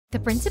The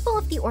principal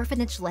of the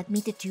orphanage led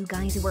me to two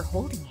guys who were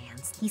holding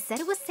hands. He said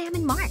it was Sam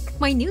and Mark,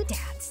 my new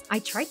dads. I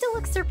tried to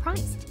look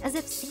surprised, as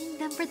if seeing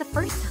them for the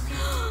first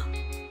time.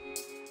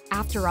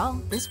 After all,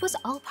 this was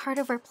all part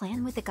of our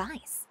plan with the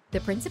guys.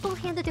 The principal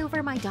handed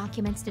over my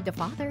documents to the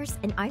fathers,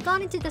 and I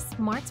got into the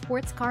smart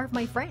sports car of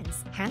my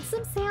friends,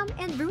 Handsome Sam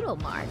and Brutal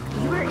Mark.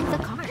 We were in the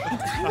car,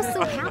 and I was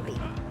so happy.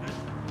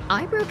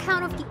 I broke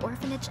out of the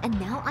orphanage, and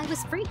now I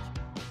was free.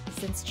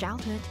 Since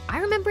childhood, I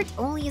remembered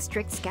only a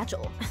strict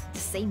schedule, the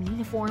same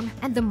uniform,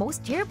 and the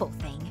most terrible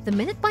thing, the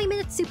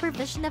minute-by-minute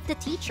supervision of the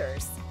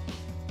teachers.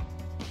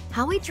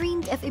 How I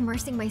dreamed of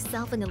immersing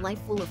myself in a life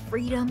full of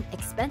freedom,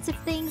 expensive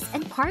things,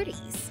 and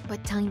parties.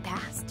 But time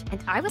passed,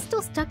 and I was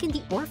still stuck in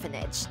the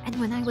orphanage. And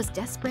when I was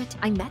desperate,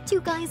 I met two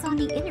guys on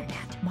the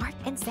internet, Mark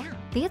and Sam.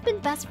 They had been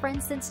best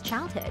friends since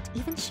childhood,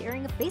 even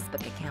sharing a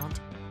Facebook account.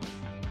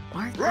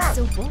 Mark was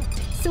so bold,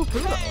 so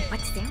brutal,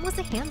 but Sam was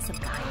a handsome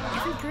guy,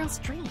 every girl's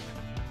dream.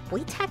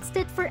 We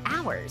texted for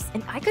hours,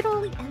 and I could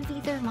only envy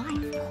their life,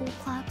 cool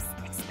clubs,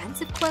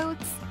 expensive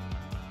clothes.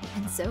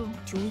 And so,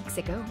 2 weeks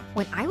ago,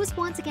 when I was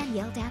once again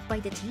yelled at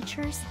by the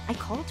teachers, I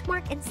called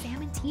Mark and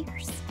Sam in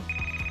tears.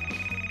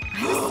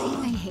 I was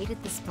saying I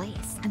hated this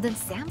place, and then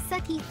Sam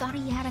said he thought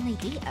he had an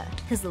idea.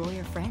 His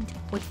lawyer friend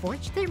would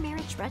forge their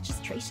marriage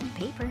registration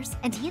papers,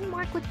 and he and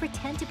Mark would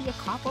pretend to be a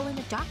couple and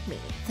adopt me.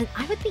 Then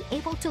I would be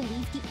able to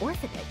leave the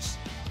orphanage.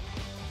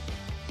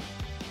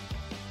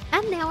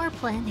 And now our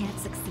plan had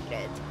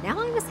succeeded. Now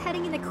I was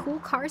heading in a cool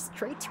car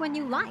straight to a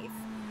new life.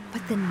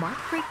 But then Mark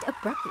braked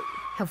abruptly.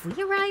 Have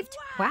we arrived?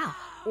 Wow,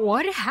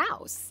 what a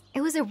house!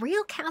 It was a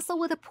real castle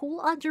with a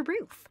pool on the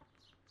roof.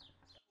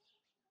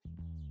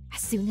 As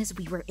soon as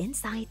we were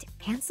inside,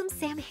 Handsome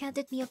Sam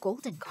handed me a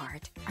golden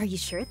card. Are you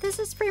sure this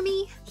is for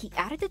me? He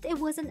added that it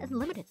was an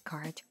unlimited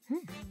card.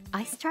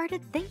 I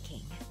started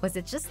thinking, was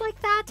it just like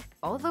that?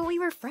 Although we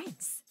were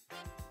friends.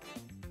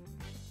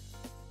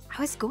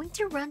 I was going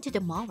to run to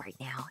the mall right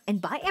now and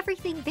buy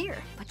everything there,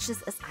 but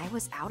just as I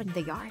was out in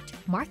the yard,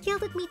 Mark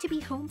yelled at me to be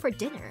home for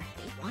dinner.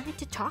 He wanted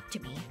to talk to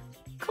me.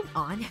 Come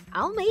on,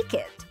 I'll make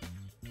it.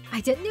 I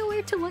didn't know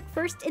where to look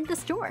first in the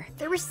store.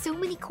 There were so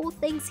many cool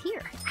things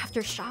here.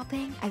 After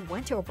shopping, I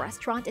went to a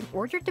restaurant and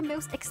ordered the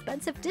most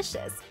expensive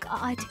dishes.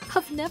 God,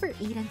 I've never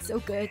eaten so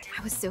good.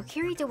 I was so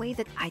carried away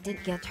that I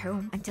didn't get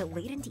home until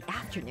late in the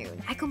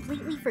afternoon. I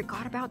completely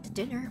forgot about the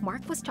dinner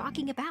Mark was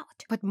talking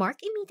about. But Mark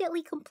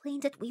immediately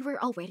complained that we were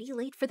already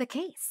late for the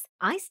case.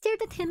 I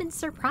stared at him in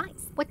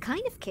surprise. What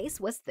kind of case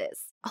was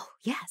this? Oh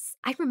yes,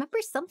 I remember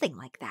something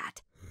like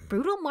that.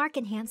 Brutal Mark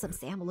and Handsome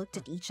Sam looked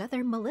at each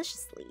other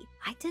maliciously.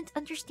 I didn't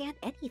understand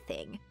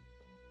anything.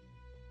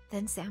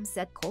 Then Sam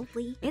said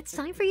coldly, "It's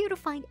time for you to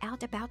find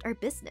out about our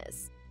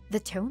business." The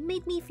tone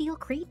made me feel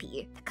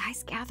creepy. The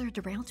guys gathered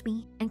around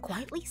me and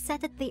quietly said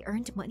that they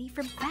earned money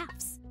from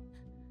thefts.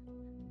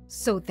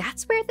 So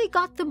that's where they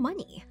got the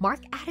money.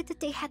 Mark added that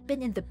they had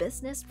been in the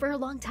business for a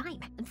long time,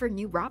 and for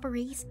new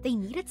robberies, they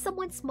needed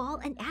someone small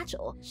and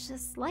agile,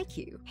 just like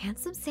you,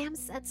 Handsome Sam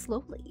said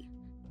slowly.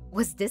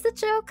 Was this a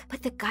joke?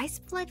 But the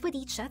guys fled with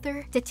each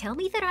other to tell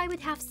me that I would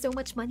have so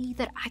much money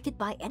that I could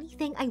buy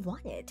anything I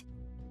wanted.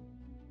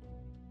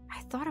 I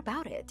thought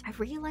about it. I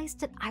realized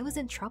that I was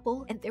in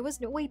trouble and there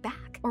was no way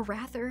back. Or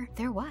rather,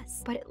 there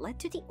was, but it led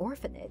to the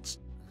orphanage.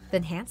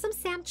 Then Handsome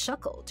Sam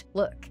chuckled.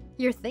 Look,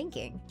 you're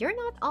thinking, you're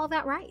not all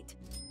that right.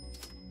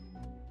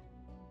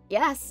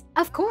 Yes,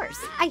 of course.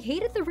 I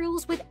hated the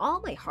rules with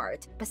all my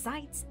heart.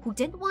 Besides, who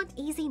didn't want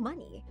easy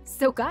money?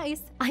 So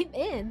guys, I'm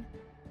in.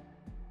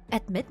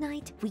 At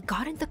midnight, we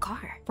got in the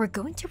car. We're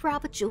going to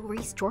rob a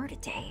jewelry store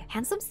today,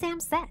 Handsome Sam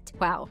said.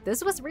 Wow,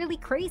 this was really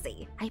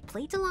crazy. I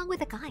played along with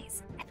the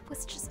guys and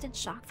was just in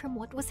shock from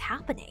what was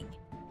happening.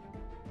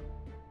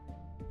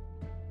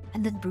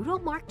 And then Brutal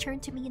Mark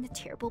turned to me in a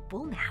terrible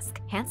bull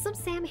mask. Handsome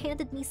Sam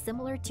handed me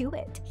similar to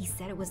it. He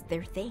said it was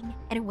their thing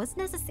and it was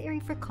necessary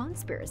for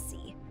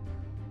conspiracy.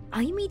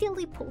 I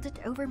immediately pulled it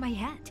over my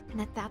head, and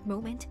at that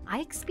moment,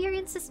 I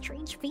experienced a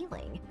strange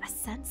feeling, a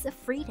sense of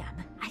freedom.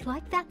 I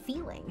liked that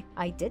feeling.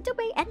 I didn't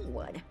obey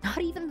anyone,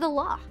 not even the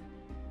law.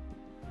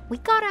 We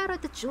got out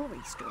of the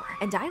jewelry store,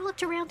 and I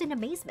looked around in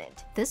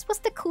amazement. This was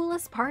the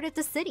coolest part of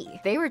the city.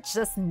 They were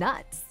just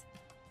nuts.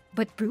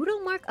 But Brutal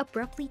Mark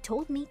abruptly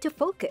told me to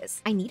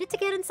focus. I needed to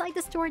get inside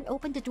the store and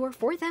open the door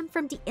for them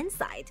from the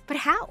inside. But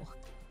how?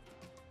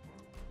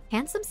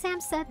 Handsome Sam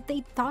said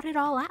they'd thought it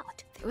all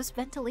out. There was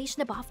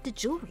ventilation above the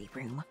jewelry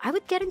room. I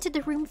would get into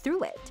the room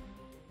through it.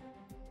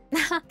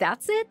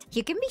 That's it?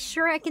 You can be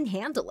sure I can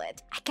handle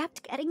it. I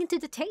kept getting into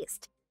the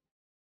taste.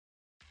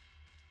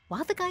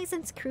 While the guys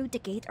unscrewed the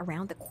gate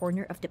around the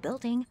corner of the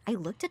building, I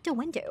looked at the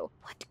window.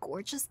 What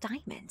gorgeous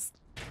diamonds.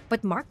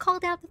 But Mark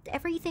called out that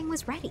everything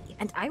was ready,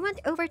 and I went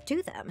over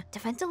to them. The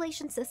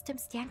ventilation system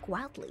stank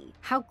wildly.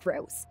 How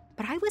gross.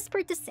 But I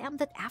whispered to Sam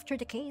that after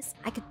the case,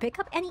 I could pick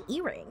up any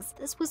earrings.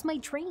 This was my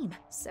dream.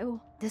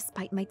 So,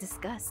 despite my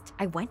disgust,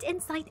 I went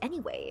inside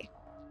anyway.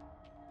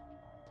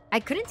 I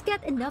couldn't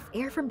get enough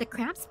air from the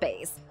cramped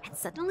space, and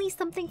suddenly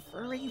something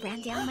furry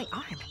ran down my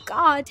arm.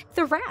 God,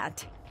 the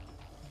rat!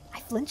 I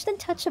flinched and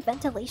touched a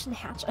ventilation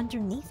hatch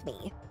underneath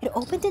me. It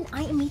opened and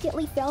I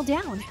immediately fell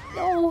down.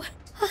 No!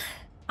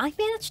 I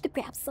managed to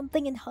grab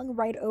something and hung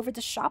right over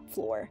the shop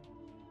floor.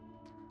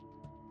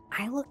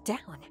 I looked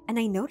down and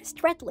I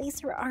noticed red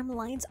laser arm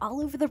lines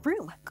all over the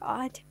room.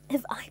 God,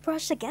 if I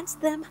brush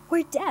against them,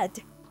 we're dead.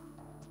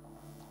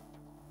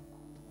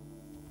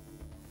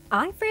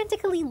 I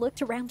frantically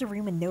looked around the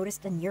room and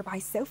noticed a nearby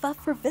sofa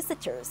for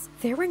visitors.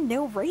 There were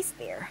no rays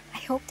there. I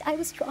hoped I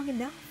was strong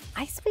enough.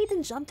 I swayed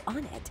and jumped on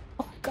it.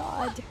 Oh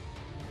God.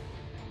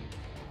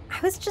 I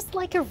was just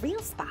like a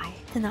real spy.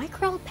 Then I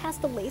crawled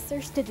past the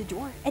lasers to the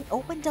door and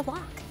opened the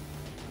lock.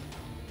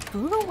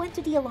 Bruno went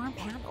to the alarm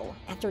panel,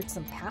 entered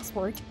some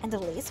password, and the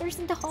lasers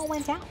in the hall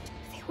went out.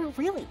 They were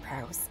really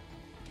pros.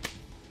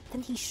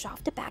 Then he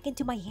shoved the bag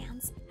into my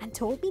hands and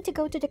told me to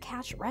go to the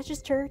cash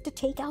register to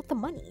take out the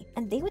money,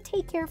 and they would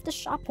take care of the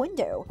shop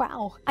window.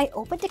 Wow, I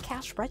opened the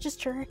cash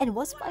register and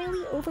was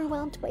finally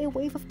overwhelmed by a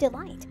wave of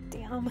delight.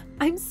 Damn,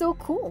 I'm so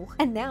cool.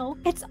 And now,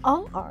 it's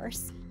all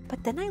ours.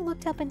 But then I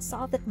looked up and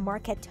saw that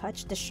Mark had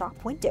touched the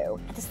shop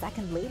window, and a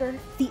second later,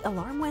 the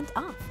alarm went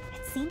off.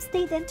 It seems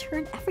they then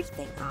turned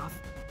everything off.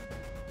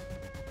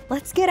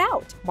 Let's get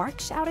out!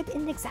 Mark shouted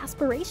in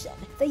exasperation.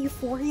 The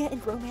euphoria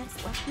and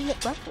romance left me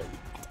abruptly,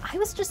 and I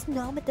was just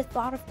numb at the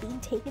thought of being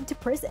taken to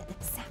prison.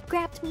 Sam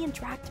grabbed me and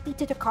dragged me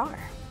to the car.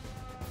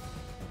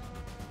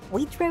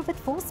 We drove at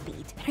full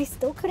speed, and I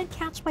still couldn't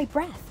catch my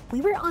breath.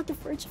 We were on the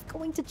verge of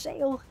going to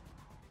jail.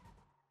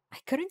 I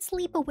couldn't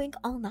sleep a wink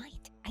all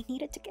night. I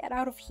needed to get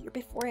out of here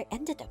before I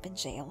ended up in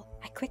jail.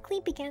 I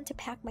quickly began to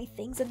pack my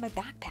things in my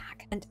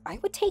backpack, and I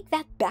would take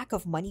that bag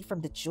of money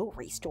from the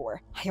jewelry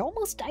store. I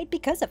almost died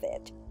because of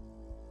it.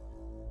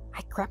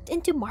 I crept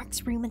into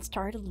Mark's room and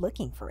started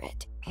looking for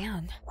it.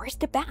 Man, where's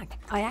the bag?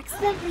 I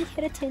accidentally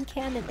hit a tin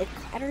can and it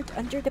clattered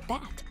under the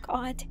bed.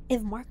 God,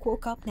 if Mark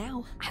woke up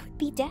now, I would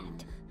be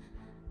dead.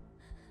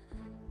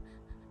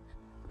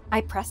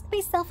 I pressed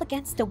myself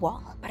against the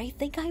wall, but I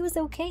think I was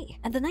okay.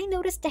 And then I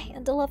noticed the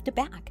handle of the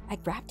bag. I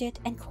grabbed it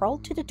and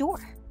crawled to the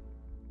door.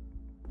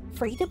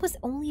 Freedom was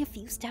only a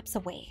few steps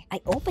away.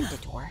 I opened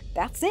the door.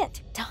 That's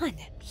it. Done.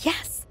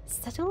 Yes!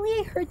 Suddenly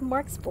I heard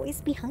Mark's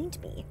voice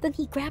behind me. Then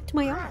he grabbed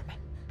my arm.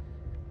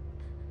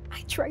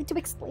 I tried to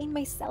explain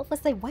myself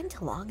as I went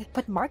along,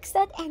 but Mark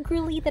said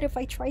angrily that if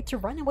I tried to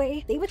run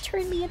away, they would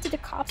turn me into the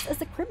cops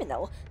as a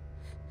criminal.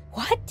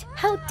 What?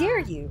 How dare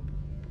you?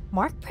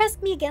 Mark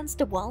pressed me against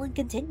the wall and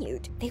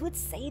continued. They would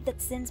say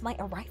that since my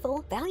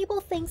arrival, valuable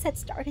things had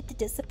started to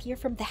disappear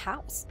from the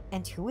house.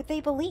 And who would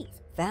they believe?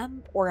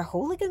 Them or a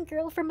hooligan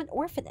girl from an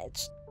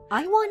orphanage?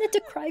 I wanted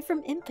to cry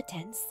from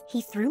impotence.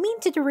 He threw me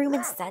into the room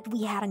and said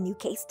we had a new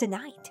case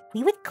tonight.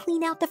 We would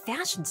clean out the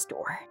fashion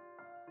store.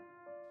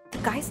 The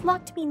guys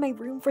locked me in my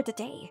room for the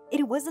day.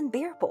 It was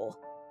unbearable.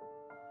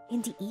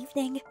 In the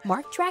evening,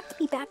 Mark dragged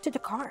me back to the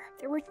car.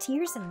 There were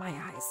tears in my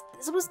eyes.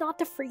 This was not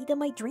the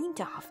freedom I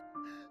dreamed of.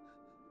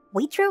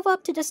 We drove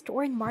up to the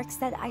store and Mark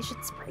said I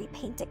should spray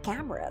paint the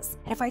cameras,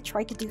 and if I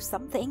tried to do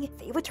something,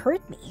 they would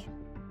hurt me.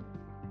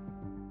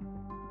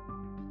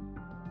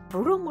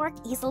 Brutal Mark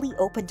easily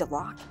opened the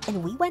lock,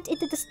 and we went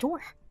into the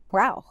store.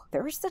 Wow,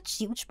 there are such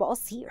huge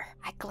balls here.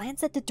 I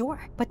glanced at the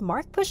door, but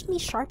Mark pushed me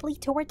sharply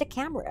toward the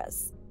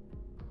cameras.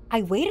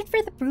 I waited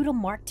for the brutal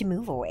Mark to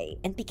move away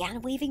and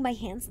began waving my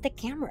hands at the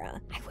camera.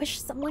 I wish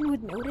someone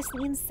would notice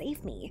me and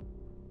save me.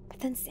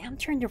 But then Sam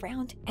turned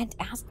around and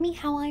asked me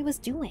how I was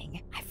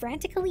doing. I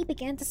frantically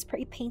began to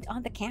spray paint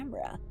on the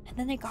camera, and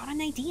then I got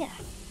an idea.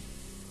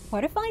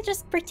 What if I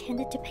just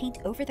pretended to paint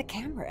over the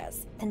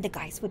cameras? Then the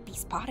guys would be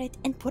spotted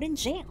and put in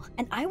jail,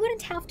 and I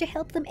wouldn't have to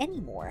help them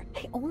anymore.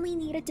 I only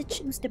needed to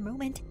choose the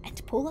moment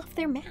and pull off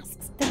their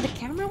masks. Then the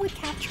camera would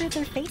capture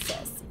their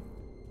faces.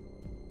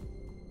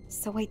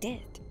 So I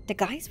did. The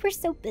guys were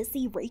so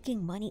busy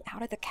raking money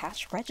out of the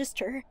cash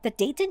register that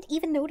they didn't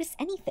even notice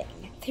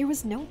anything. There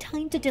was no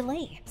time to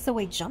delay, so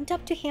I jumped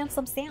up to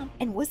Handsome Sam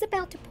and was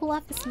about to pull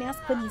off his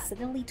mask when he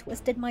suddenly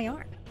twisted my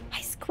arm. I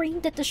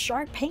screamed at the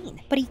sharp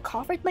pain, but he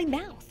covered my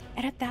mouth.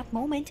 And at that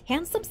moment,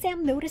 Handsome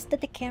Sam noticed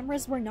that the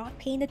cameras were not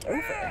painted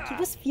over. He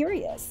was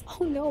furious.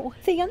 Oh no,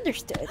 they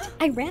understood.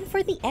 I ran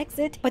for the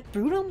exit, but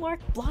Brutal Mark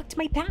blocked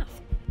my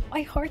path.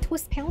 My heart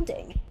was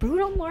pounding.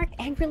 Brutal Mark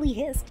angrily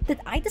hissed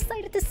that I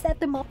decided to set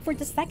them up for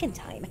the second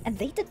time, and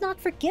they did not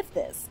forgive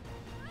this.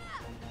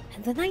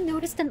 And then I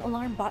noticed an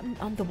alarm button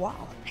on the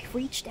wall. I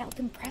reached out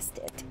and pressed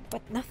it,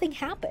 but nothing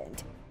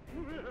happened.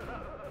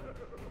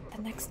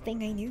 The next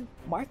thing I knew,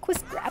 Mark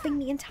was grabbing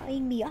me and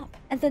tying me up,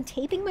 and then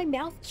taping my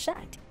mouth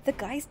shut. The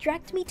guys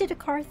dragged me to the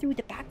car through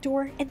the back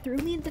door and threw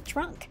me in the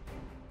trunk.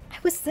 I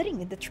was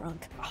sitting in the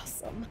trunk.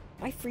 Awesome.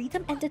 My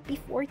freedom ended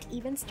before it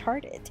even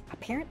started.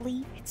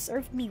 Apparently, it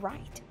served me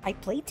right. I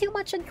played too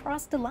much and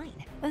crossed the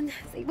line, and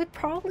they would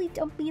probably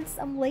dump me in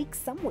some lake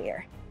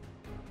somewhere.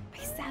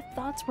 My sad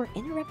thoughts were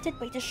interrupted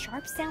by the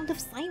sharp sound of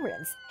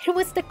sirens. It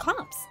was the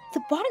cops!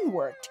 The button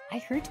worked! I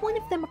heard one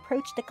of them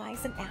approach the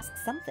guys and ask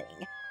something,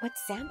 but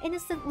Sam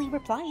innocently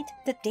replied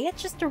that they had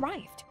just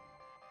arrived.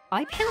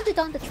 I pounded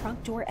on the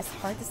trunk door as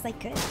hard as I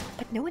could,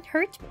 but no one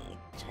heard me.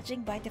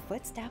 Judging by the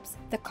footsteps,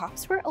 the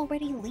cops were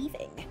already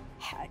leaving.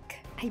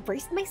 Heck, I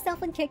braced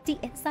myself and kicked the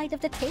inside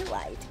of the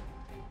taillight.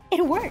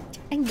 It worked!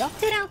 I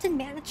knocked it out and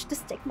managed to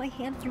stick my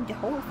hand through the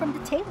hole from the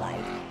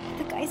taillight.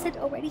 The guys had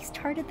already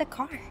started the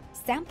car.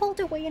 Sam pulled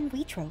away and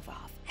we drove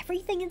off.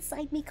 Everything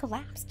inside me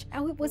collapsed.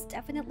 Now it was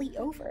definitely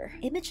over.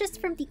 Images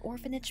from the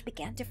orphanage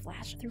began to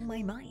flash through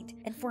my mind,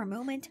 and for a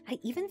moment, I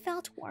even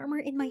felt warmer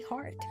in my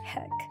heart.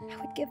 Heck, I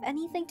would give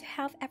anything to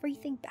have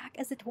everything back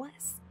as it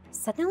was.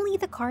 Suddenly,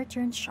 the car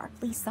turned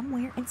sharply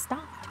somewhere and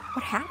stopped.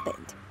 What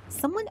happened?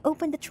 Someone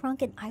opened the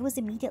trunk and I was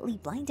immediately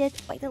blinded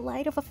by the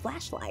light of a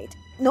flashlight.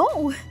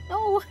 No,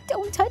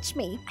 don't touch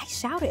me, I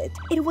shouted.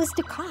 It was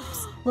the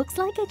cops. Looks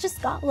like I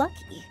just got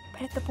lucky.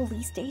 But at the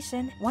police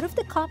station, one of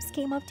the cops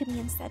came up to me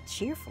and said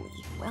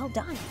cheerfully, "Well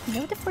done. You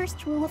know the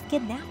first rule of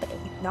kidnapping.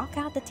 Knock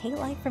out the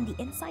taillight from the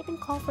inside and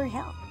call for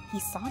help." He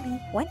saw me,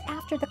 went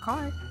after the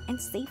car, and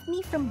saved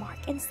me from Mark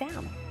and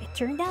Sam. It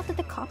turned out that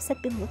the cops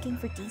had been looking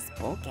for these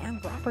bull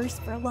gang robbers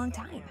for a long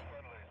time.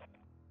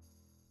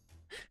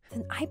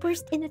 Then I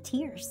burst into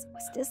tears.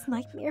 Was this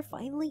nightmare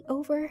finally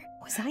over?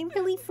 Was I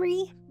really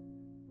free?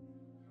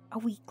 A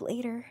week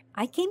later,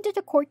 I came to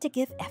the court to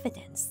give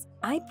evidence.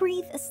 I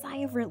breathed a sigh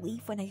of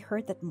relief when I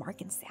heard that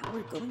Mark and Sam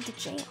were going to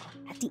jail.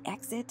 At the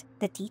exit,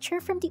 the teacher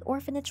from the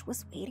orphanage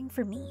was waiting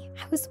for me.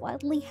 I was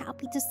wildly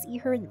happy to see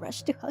her and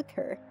rushed to hug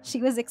her.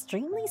 She was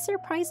extremely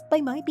surprised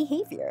by my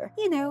behavior.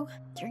 You know,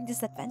 during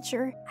this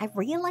adventure, I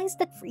realized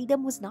that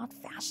freedom was not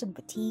fashion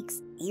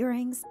boutiques,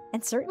 earrings,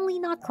 and certainly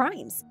not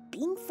crimes.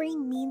 Being free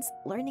means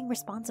learning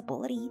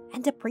responsibility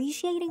and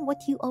appreciating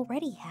what you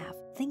already have.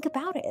 Think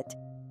about it.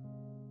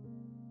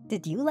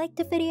 Did you like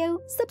the video?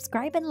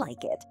 Subscribe and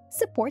like it.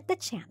 Support the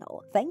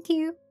channel. Thank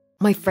you.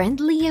 My friend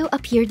Leo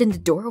appeared in the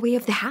doorway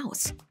of the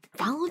house,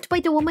 followed by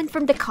the woman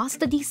from the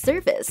custody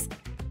service.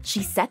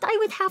 She said I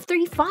would have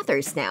 3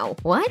 fathers now.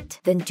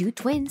 What? Then 2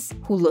 twins,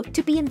 who looked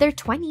to be in their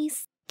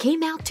 20s,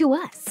 came out to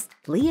us.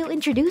 Leo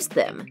introduced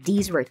them.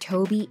 These were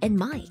Toby and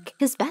Mike,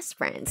 his best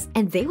friends,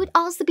 and they would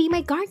also be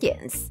my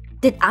guardians.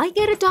 Did I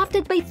get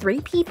adopted by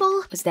 3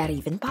 people? Was that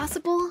even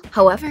possible?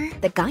 However,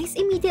 the guys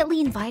immediately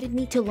invited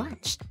me to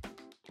lunch.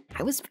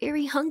 I was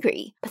very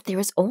hungry, but there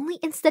was only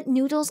instant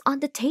noodles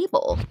on the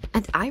table.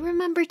 And I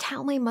remembered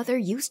how my mother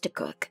used to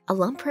cook. A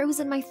lump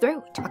rose in my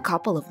throat. A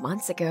couple of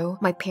months ago,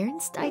 my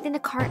parents died in a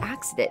car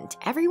accident.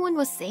 Everyone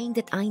was saying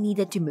that I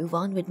needed to move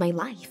on with my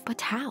life, but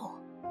how?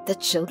 The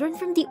children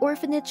from the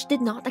orphanage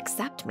did not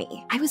accept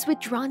me. I was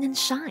withdrawn and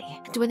shy,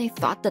 and when I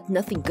thought that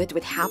nothing good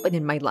would happen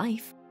in my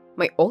life,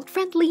 my old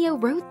friend Leo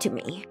wrote to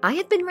me. I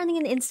had been running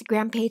an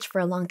Instagram page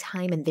for a long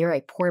time, and there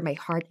I poured my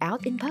heart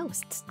out in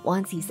posts.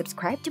 Once he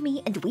subscribed to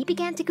me and we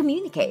began to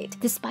communicate.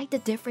 Despite the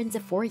difference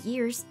of 4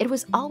 years, it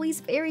was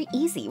always very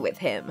easy with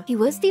him. He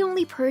was the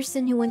only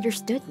person who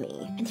understood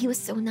me, and he was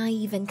so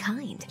naive and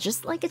kind,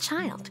 just like a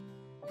child.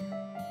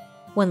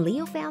 When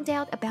Leo found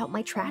out about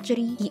my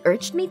tragedy, he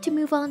urged me to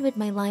move on with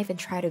my life and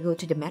try to go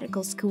to the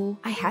medical school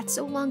I had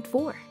so longed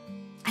for.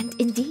 And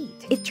indeed,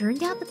 it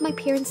turned out that my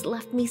parents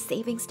left me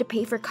savings to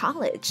pay for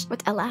college.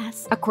 But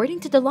alas, according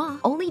to the law,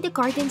 only the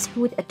guardians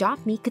who would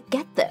adopt me could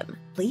get them.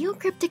 Leo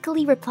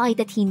cryptically replied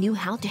that he knew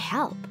how to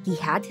help. He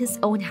had his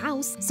own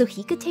house, so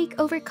he could take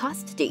over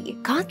custody.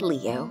 God,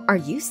 Leo, are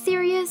you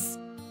serious?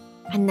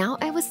 And now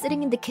I was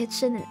sitting in the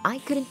kitchen and I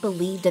couldn't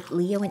believe that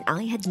Leo and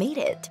I had made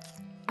it.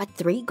 But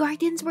 3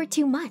 guardians were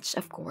too much,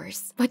 of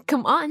course. But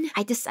come on,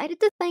 I decided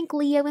to thank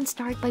Leo and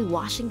start by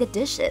washing the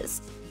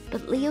dishes.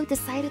 But Leo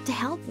decided to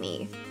help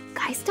me.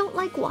 Guys don't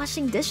like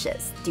washing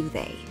dishes, do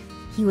they?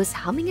 He was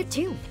humming a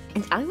tune,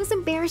 and I was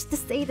embarrassed to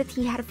say that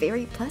he had a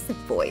very pleasant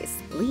voice.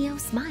 Leo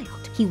smiled.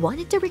 He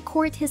wanted to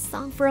record his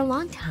song for a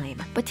long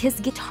time, but his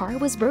guitar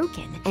was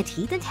broken, and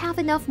he didn't have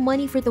enough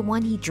money for the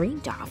one he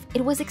dreamed of.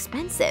 It was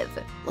expensive.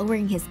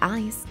 Lowering his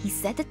eyes, he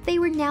said that they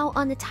were now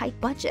on a tight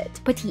budget,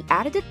 but he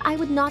added that I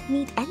would not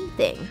need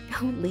anything.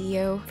 Oh,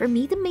 Leo, for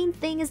me the main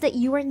thing is that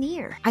you are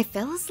near. I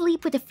fell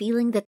asleep with a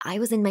feeling that I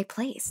was in my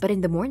place, but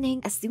in the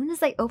morning, as soon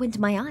as I opened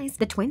my eyes,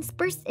 the twins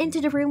burst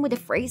into the room with a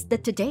phrase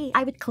that today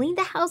I would clean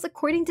the house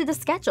according to the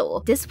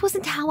schedule. This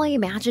wasn't how I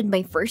imagined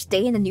my first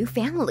day in a new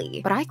family,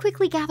 but I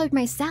quickly gathered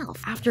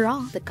myself. After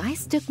all, the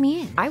guys took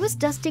me in. I was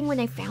dusting when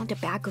I found a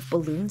bag of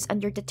balloons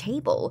under the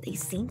table. They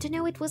seemed to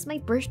know it was my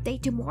birthday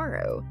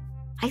tomorrow.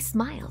 I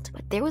smiled,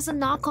 but there was a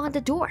knock on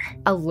the door.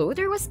 A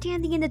loader was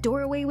standing in the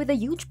doorway with a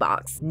huge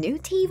box. New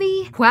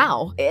TV?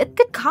 Wow, it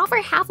could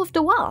cover half of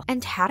the wall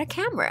and had a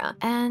camera.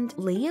 And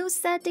Leo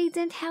said they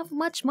didn't have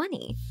much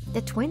money.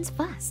 The twins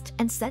fussed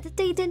and said that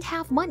they didn't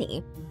have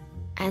money.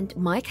 And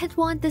Mike had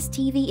won this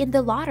TV in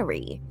the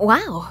lottery.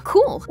 Wow,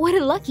 cool. What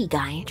a lucky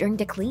guy. During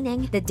the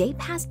cleaning, the day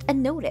passed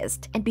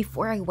unnoticed, and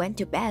before I went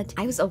to bed,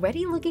 I was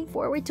already looking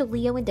forward to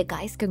Leo and the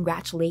guys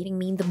congratulating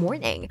me in the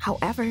morning.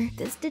 However,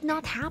 this did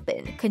not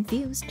happen.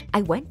 Confused,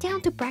 I went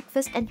down to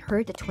breakfast and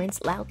heard the twins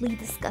loudly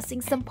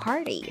discussing some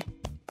party.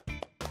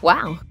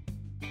 Wow.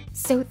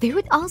 So there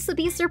would also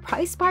be a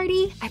surprise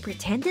party? I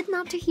pretended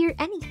not to hear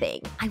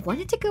anything. I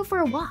wanted to go for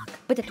a walk,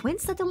 but the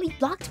twins suddenly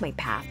blocked my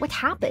path. What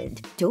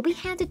happened? Toby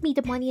handed me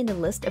the money and a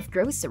list of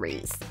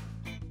groceries.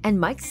 And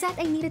Mike said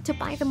I needed to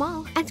buy them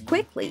all, and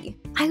quickly.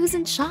 I was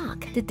in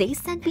shock. Did they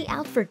send me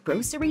out for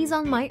groceries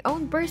on my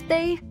own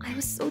birthday? I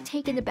was so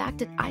taken aback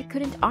that I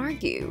couldn't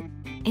argue.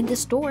 In the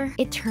store,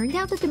 it turned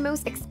out that the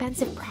most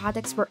expensive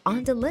products were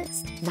on the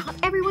list. Not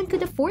everyone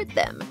could afford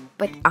them.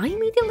 But I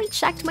immediately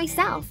checked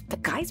myself. The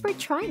guys were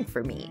trying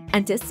for me.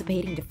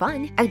 Anticipating the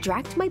fun, I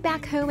dragged my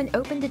bag home and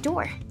opened the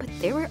door. But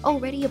there were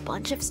already a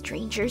bunch of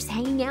strangers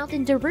hanging out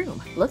in the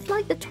room. Looked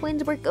like the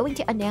twins were going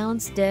to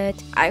announce that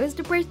I was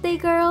the birthday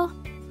girl.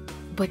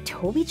 But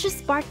Toby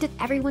just barked that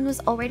everyone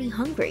was already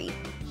hungry,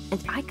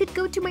 and I could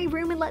go to my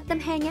room and let them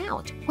hang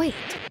out. Wait,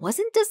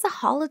 wasn't this a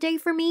holiday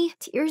for me?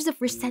 Tears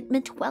of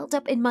resentment welled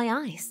up in my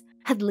eyes.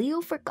 Had Leo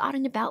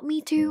forgotten about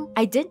me too?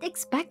 I didn't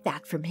expect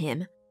that from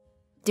him.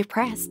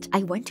 Depressed,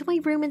 I went to my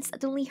room and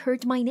suddenly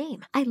heard my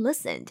name. I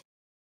listened.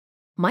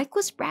 Mike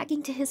was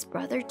bragging to his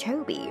brother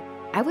Toby.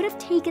 I would have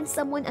taken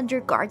someone under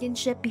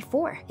guardianship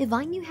before if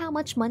I knew how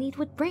much money it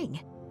would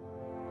bring.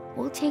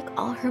 We'll take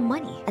all her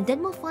money, and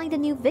then we'll find a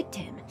new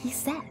victim, he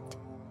said.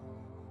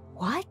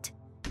 What?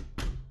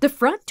 The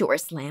front door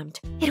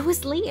slammed. It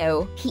was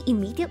Leo. He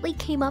immediately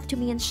came up to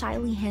me and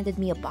shyly handed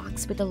me a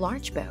box with a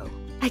large bow.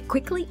 I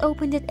quickly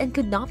opened it and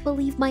could not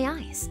believe my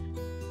eyes.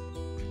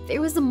 There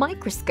was a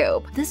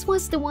microscope. This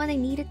was the one I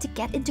needed to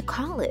get into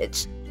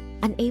college.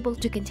 Unable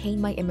to contain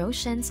my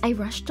emotions, I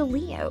rushed to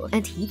Leo,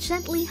 and he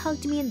gently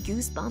hugged me and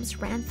goosebumps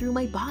ran through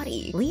my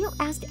body. Leo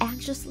asked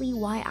anxiously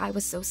why I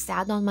was so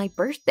sad on my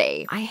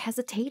birthday. I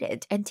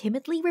hesitated and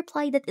timidly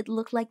replied that it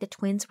looked like the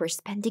twins were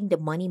spending the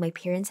money my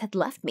parents had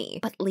left me,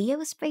 but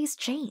Leo's face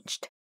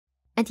changed.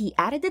 And he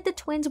added that the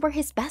twins were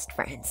his best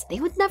friends.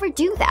 They would never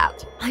do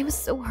that. I was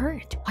so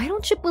hurt. Why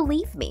don't you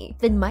believe me?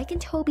 Then Mike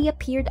and Toby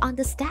appeared on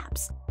the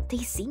steps. They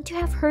seemed to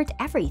have heard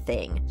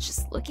everything.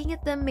 Just looking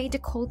at them made a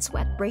cold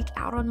sweat break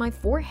out on my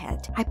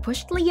forehead. I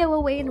pushed Leo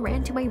away and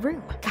ran to my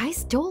room. Guys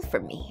stole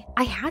from me.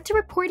 I had to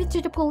report it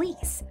to the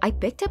police. I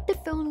picked up the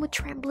phone with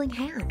trembling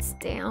hands.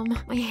 Damn,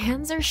 my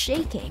hands are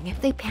shaking.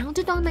 They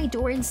pounded on my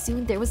door and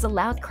soon there was a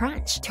loud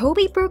crunch.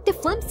 Toby broke the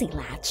flimsy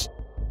latch.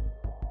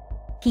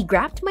 He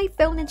grabbed my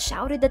phone and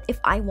shouted that if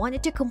I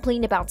wanted to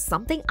complain about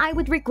something I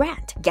would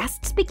regret.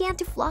 Guests began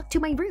to flock to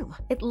my room.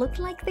 It looked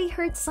like they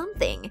heard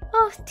something.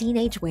 Oh,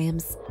 teenage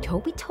whims.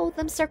 Toby told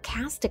them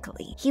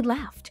sarcastically. He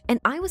left,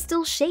 and I was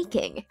still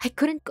shaking. I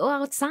couldn't go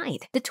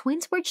outside. The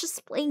twins were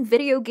just playing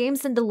video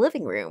games in the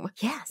living room.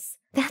 Yes.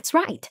 That's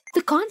right,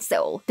 the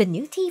console. The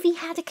new TV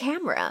had a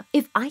camera.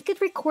 If I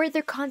could record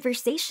their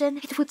conversation,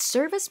 it would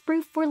serve as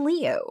proof for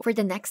Leo. For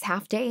the next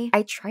half day,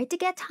 I tried to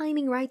get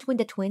timing right when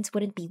the twins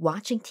wouldn't be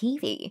watching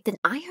TV. Then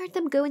I heard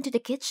them go into the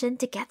kitchen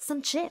to get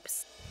some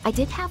chips. I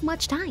didn't have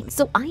much time,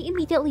 so I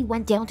immediately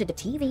went down to the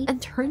TV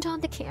and turned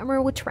on the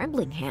camera with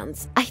trembling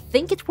hands. I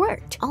think it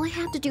worked. All I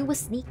had to do was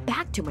sneak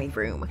back to my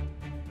room.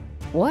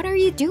 What are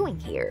you doing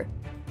here?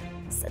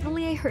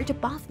 Suddenly I heard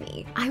above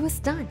me. I was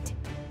stunned.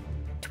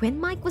 Twin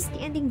Mike was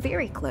standing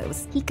very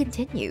close. He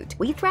continued,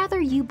 "We'd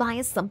rather you buy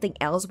us something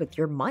else with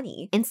your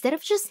money instead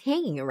of just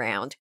hanging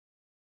around."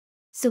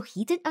 So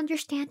he didn't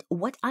understand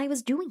what I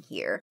was doing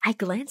here. I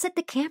glanced at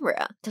the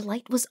camera. The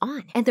light was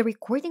on, and the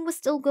recording was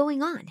still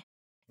going on.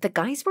 The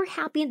guys were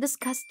happy and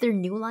discussed their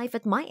new life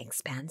at my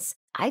expense.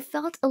 I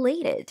felt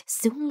elated.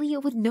 Soon Leo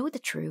would know the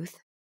truth.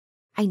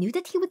 I knew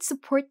that he would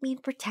support me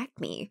and protect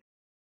me.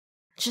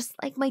 Just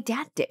like my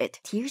dad did.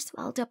 Tears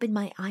welled up in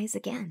my eyes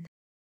again.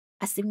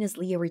 As soon as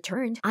Leo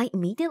returned, I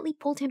immediately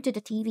pulled him to the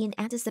TV in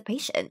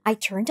anticipation. I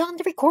turned on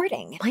the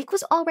recording. Mike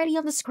was already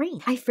on the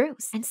screen. I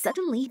froze, and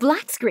suddenly,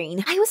 black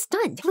screen. I was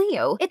stunned.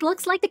 "Leo, it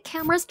looks like the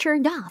camera's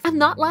turned off. I'm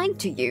not lying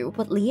to you."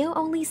 But Leo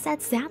only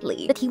said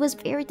sadly that he was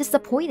very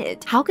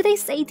disappointed. How could I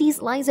say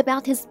these lies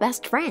about his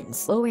best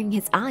friends? Lowering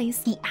his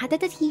eyes, he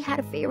added that he had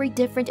a very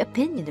different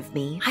opinion of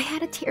me. I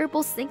had a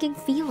terrible sinking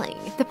feeling.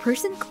 The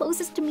person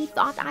closest to me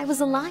thought I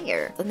was a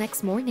liar. The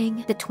next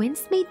morning, the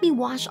twins made me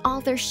wash all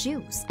their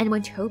shoes, and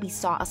when Toby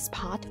saw a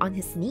spot on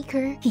his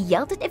sneaker, he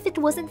yelled that if it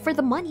wasn't for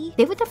the money,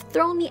 they would have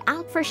thrown me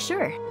out for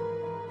sure.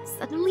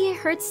 Suddenly, I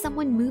heard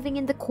someone moving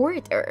in the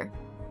corridor.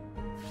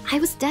 I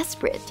was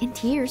desperate. In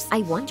tears,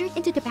 I wandered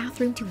into the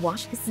bathroom to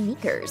wash his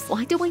sneakers.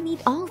 Why do I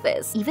need all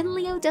this? Even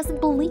Leo doesn't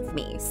believe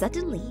me.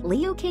 Suddenly,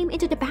 Leo came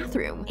into the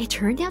bathroom. It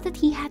turned out that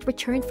he had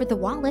returned for the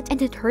wallet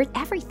and it heard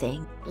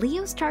everything.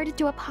 Leo started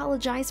to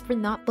apologize for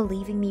not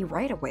believing me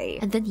right away,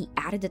 and then he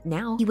added that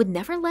now he would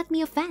never let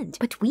me offend,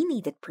 but we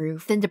needed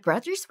proof. Then the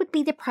brothers would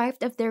be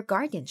deprived of their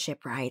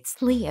guardianship rights.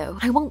 "Leo,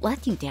 I won't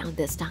let you down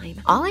this time."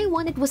 All I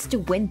wanted was to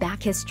win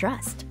back his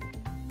trust.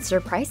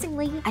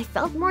 Surprisingly, I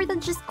felt more than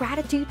just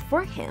gratitude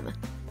for him.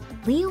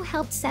 Leo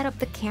helped set up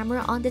the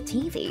camera on the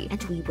TV,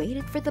 and we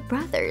waited for the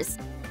brothers.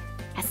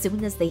 As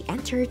soon as they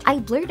entered, I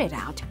blurted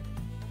out,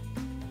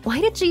 "Why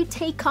did you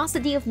take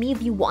custody of me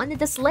if you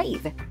wanted a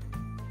slave?"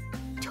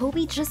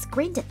 Toby just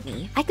grinned at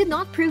me. I could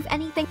not prove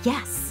anything.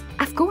 "Yes,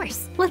 of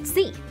course, let's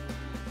see."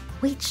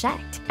 We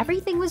checked.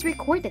 Everything was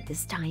recorded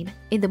this time.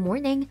 In the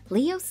morning,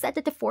 Leo said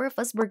that the four of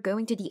us were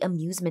going to the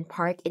amusement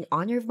park in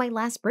honor of my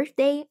last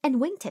birthday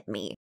and winked at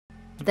me.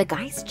 The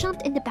guys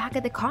jumped in the back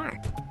of the car,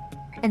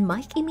 and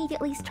Mike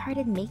immediately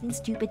started making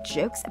stupid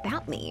jokes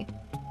about me.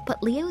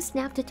 But Leo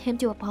snapped at him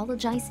to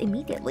apologize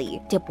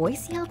immediately. The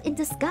boys yelled in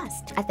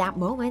disgust. At that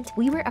moment,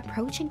 we were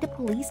approaching the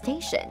police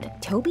station.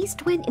 Toby's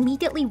twin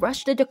immediately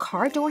rushed to the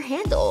car door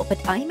handle,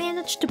 but I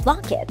managed to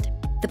block it.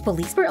 The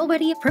police were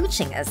already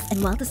approaching us,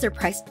 and while the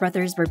surprised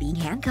brothers were being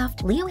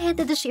handcuffed, Leo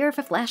handed the sheriff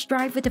a flash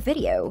drive with the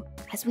video.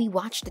 As we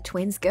watched the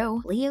twins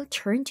go, Leo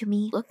turned to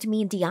me, looked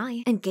me in the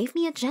eye, and gave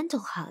me a gentle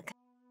hug.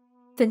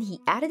 Then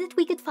he added that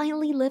we could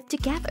finally live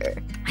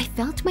together. I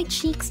felt my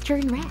cheeks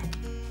turn red.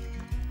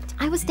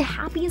 I was the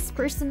happiest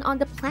person on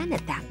the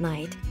planet that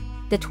night.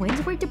 The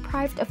twins were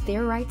deprived of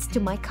their rights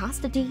to my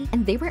custody,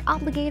 and they were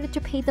obligated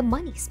to pay the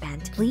money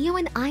spent. Leo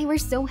and I were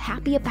so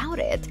happy about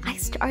it. I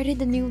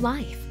started a new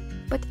life.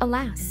 But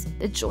alas,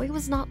 the joy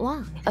was not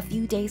long. A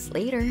few days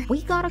later,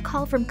 we got a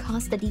call from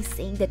custody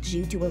saying that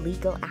due to a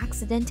legal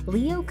accident,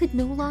 Leo could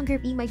no longer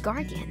be my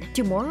guardian.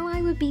 Tomorrow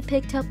I would be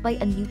picked up by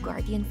a new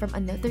guardian from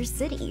another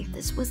city.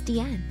 This was the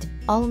end.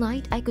 All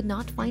night, I could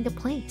not find a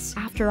place.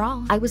 After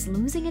all, I was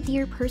losing a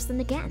dear person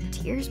again.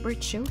 Tears were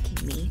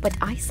choking me, but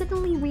I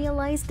suddenly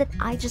realized that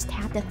I just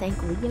had to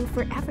thank Leo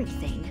for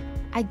everything.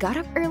 I got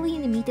up early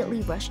and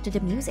immediately rushed to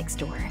the music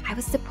store. I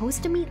was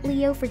supposed to meet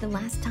Leo for the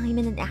last time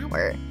in an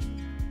hour.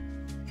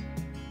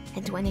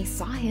 And when I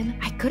saw him,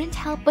 I couldn't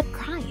help but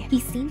cry. He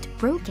seemed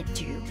broken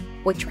too.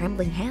 With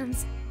trembling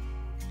hands,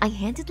 I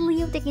handed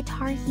Leo the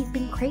guitar he'd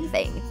been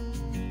craving.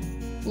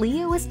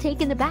 Leo was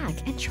taken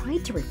aback and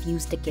tried to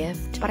refuse the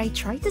gift, but I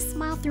tried to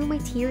smile through my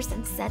tears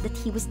and said that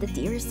he was the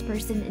dearest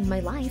person in my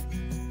life,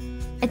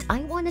 and I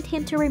wanted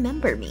him to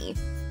remember me.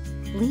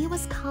 Leo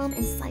was calm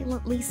and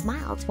silently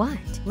smiled. "What?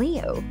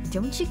 Leo,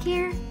 don't you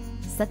care?"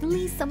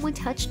 Suddenly, someone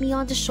touched me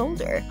on the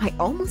shoulder. I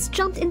almost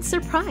jumped in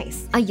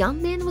surprise. A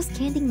young man was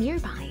standing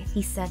nearby.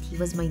 He said he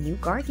was my new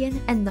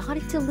guardian and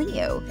nodded to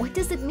Leo. What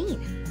does it mean?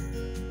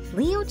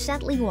 Leo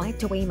gently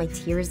wiped away my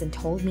tears and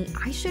told me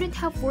I shouldn't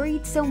have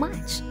worried so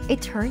much. It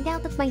turned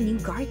out that my new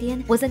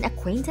guardian was an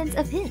acquaintance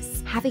of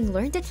his. Having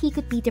learned that he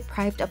could be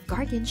deprived of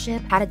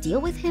guardianship, had a deal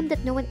with him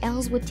that no one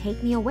else would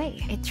take me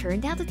away. It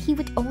turned out that he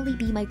would only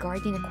be my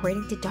guardian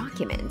according to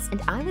documents,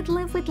 and I would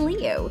live with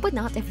Leo, but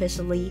not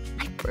officially.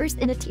 I burst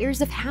into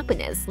tears of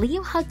happiness.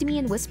 Leo hugged me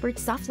and whispered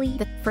softly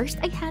that first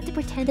I had to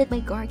pretend that my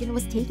guardian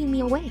was taking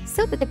me away,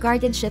 so that the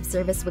guardianship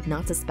service would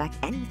not suspect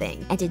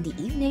anything, and in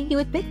the evening, he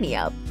would pick me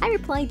up. I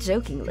replied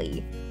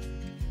jokingly,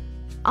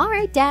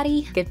 "Alright,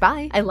 Daddy,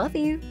 goodbye, I love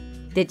you."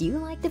 Did you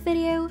like the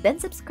video? Then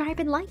subscribe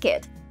and like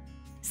it.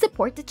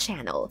 Support the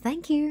channel,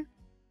 thank you.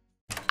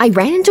 I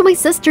ran into my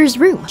sister's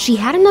room. She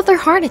had another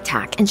heart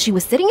attack and she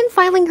was sitting and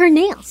filing her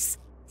nails.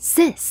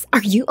 "Sis,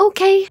 are you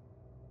okay?"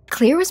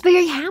 Claire was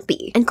very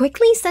happy and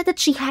quickly said that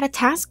she had a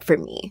task for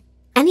me.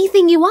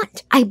 "Anything you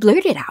want," I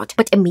blurted out,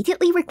 but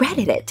immediately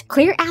regretted it.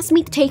 Claire asked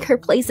me to take her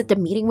place at the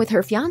meeting with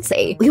her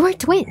fiancé. We were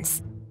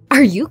twins.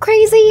 "Are you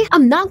crazy?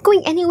 I'm not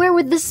going anywhere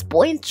with this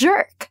spoiled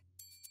jerk."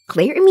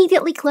 Claire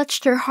immediately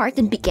clutched her heart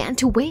and began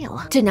to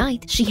wail.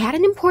 Tonight, she had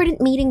an important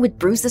meeting with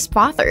Bruce's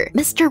father,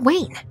 Mr.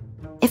 Wayne.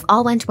 If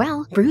all went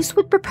well, Bruce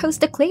would propose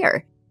to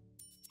Claire.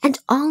 And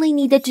all I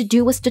needed to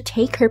do was to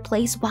take her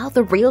place while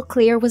the real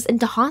Claire was in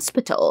the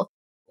hospital.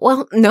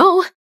 Well,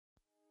 no.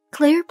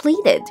 Claire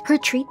pleaded. Her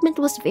treatment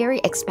was very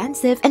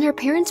expensive and her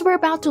parents were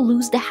about to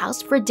lose the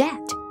house for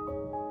debt.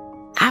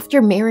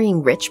 After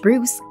marrying rich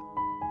Bruce,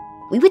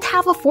 we would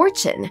have a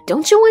fortune.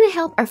 "Don't you want to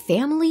help our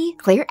family?"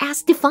 Claire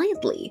asked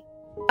defiantly.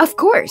 "Of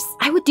course,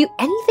 I would do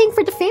anything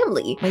for the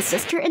family." My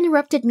sister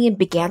interrupted me and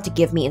began to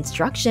give me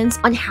instructions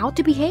on how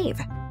to behave.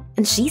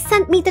 And she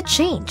sent me the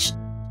change.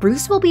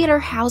 "Bruce will be at our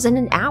house in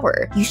an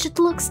hour. You should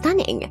look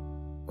stunning."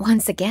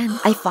 Once again,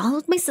 I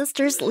followed my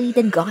sister's lead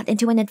and got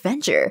into an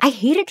adventure. I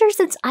hated her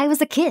since I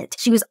was a kid.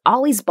 She was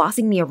always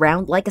bossing me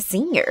around like a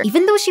senior,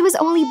 even though she was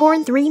only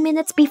born 3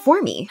 minutes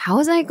before me. How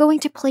was I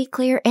going to play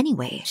Claire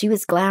anyway? She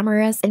was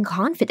glamorous and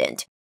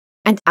confident.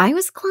 And I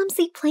was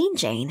clumsy plain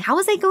Jane. How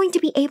was I going to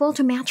be able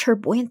to match her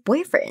buoyant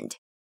boyfriend?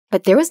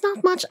 But there was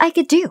not much I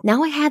could do.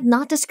 Now I had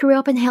not to screw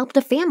up and help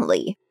the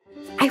family.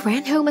 I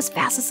ran home as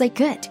fast as I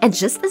could, and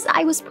just as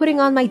I was putting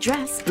on my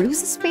dress,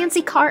 Bruce's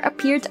fancy car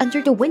appeared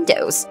under the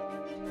windows.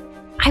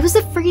 I was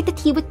afraid that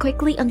he would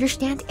quickly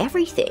understand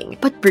everything,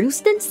 but Bruce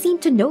didn't seem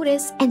to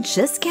notice and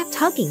just kept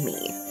hugging me.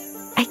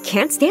 I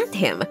can't stand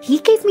him. He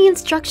gave me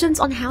instructions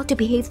on how to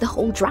behave the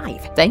whole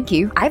drive. "Thank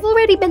you. I've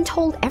already been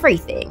told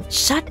everything."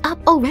 Shut up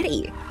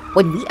already.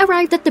 When we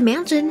arrived at the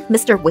mansion,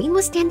 Mr. Wayne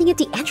was standing at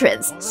the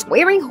entrance,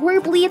 swearing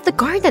horribly at the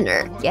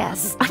gardener.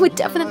 Yes, I would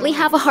definitely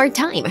have a hard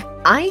time.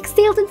 I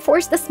exhaled and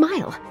forced a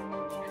smile.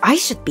 I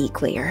should be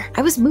clear.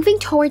 I was moving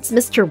towards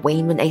Mr.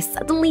 Wayne when I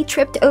suddenly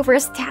tripped over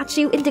a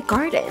statue in the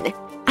garden.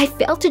 I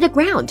fell to the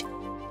ground,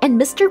 and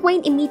Mr.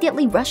 Wayne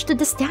immediately rushed to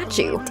the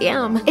statue.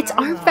 Damn, its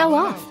arm fell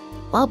off.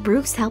 While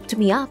Bruce helped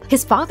me up,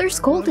 his father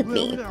scolded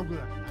me.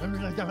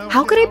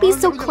 How could I be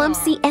so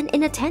clumsy and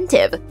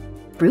inattentive?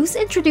 Bruce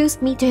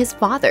introduced me to his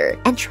father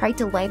and tried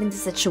to lighten the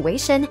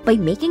situation by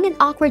making an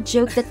awkward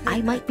joke that I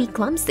might be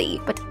clumsy,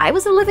 but I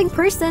was a living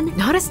person,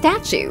 not a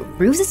statue.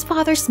 Bruce's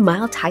father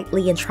smiled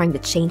tightly and, trying to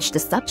change the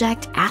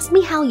subject, asked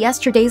me how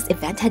yesterday's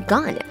event had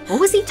gone.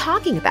 What was he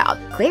talking about?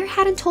 Claire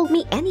hadn't told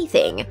me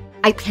anything.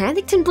 I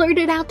panicked and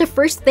blurted out the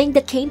first thing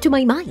that came to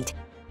my mind.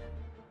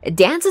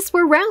 Dances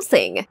were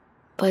rousing.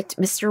 But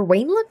Mr.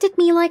 Wayne looked at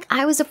me like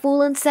I was a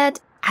fool and said,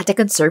 "At the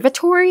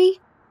conservatory?"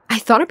 I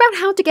thought about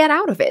how to get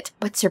out of it,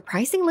 but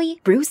surprisingly,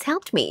 Bruce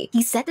helped me.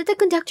 He said that the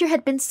conductor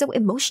had been so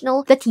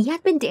emotional that he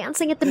had been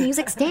dancing at the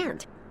music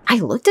stand. I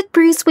looked at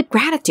Bruce with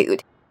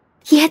gratitude.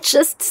 He had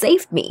just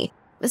saved me.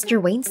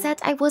 Mr. Wayne said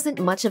I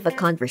wasn't much of a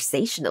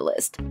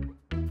conversationalist,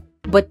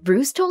 but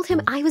Bruce told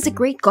him I was a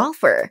great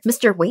golfer.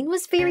 Mr. Wayne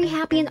was very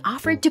happy and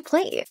offered to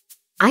play.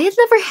 I had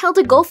never held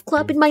a golf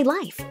club in my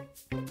life.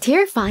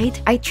 Terrified,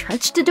 I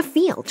trudged to the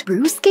field.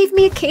 Bruce gave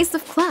me a case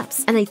of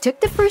clubs, and I took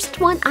the first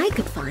one I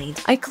could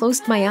find. I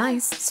closed my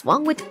eyes,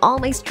 swung with all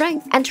my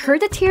strength, and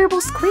heard a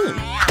terrible scream.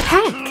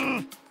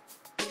 Heck!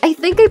 I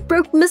think I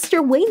broke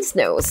Mr. Wayne's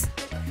nose.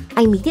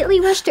 I immediately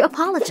rushed to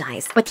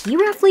apologize, but he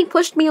roughly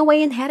pushed me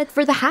away and headed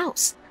for the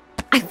house.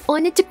 I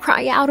wanted to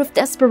cry out of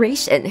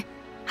desperation.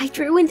 I'd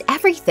ruined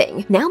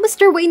everything. Now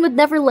Mr. Wayne would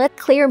never let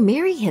Claire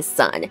marry his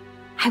son.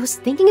 I was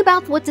thinking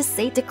about what to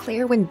say to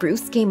Claire when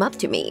Bruce came up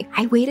to me.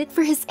 I waited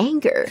for his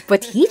anger,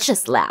 but he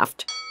just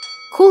laughed.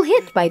 Cool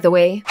hit, by the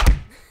way.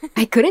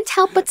 I couldn't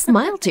help but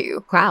smile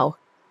too. Wow.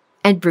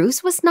 And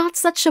Bruce was not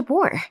such a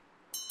bore.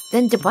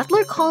 Then the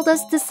butler called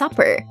us to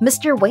supper.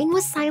 Mr. Wayne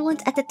was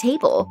silent at the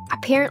table,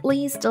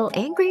 apparently still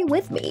angry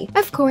with me.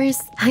 Of course,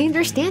 I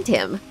understand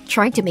him.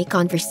 Trying to make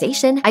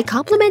conversation, I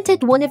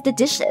complimented one of the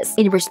dishes.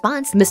 In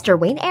response, Mr.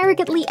 Wayne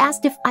arrogantly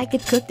asked if I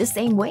could cook the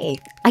same way.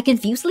 I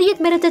confusedly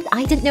admitted that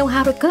I didn't know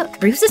how to cook.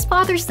 Bruce's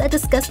father said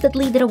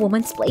disgustedly that a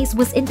woman's place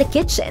was in the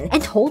kitchen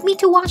and told me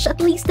to wash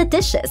at least the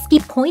dishes. He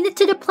pointed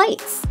to the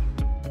plates.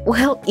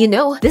 Well, you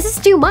know, this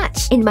is too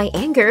much. In my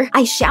anger,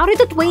 I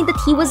shouted at Wayne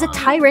that he was a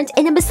tyrant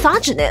and a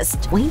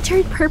misogynist. Wayne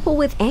turned purple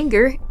with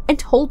anger and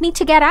told me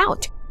to get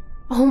out.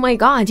 Oh my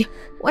god,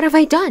 what have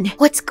I done?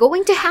 What's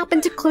going to happen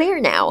to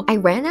Claire now? I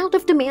ran out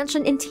of the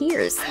mansion in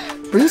tears.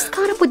 Bruce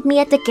caught up with me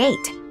at the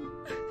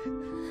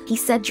gate. He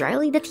said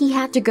dryly that he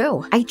had to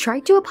go. I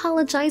tried to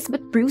apologize,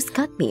 but Bruce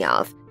cut me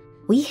off.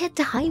 We hit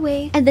the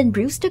highway, and then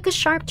Bruce took a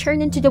sharp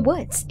turn into the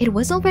woods. It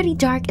was already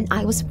dark and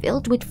I was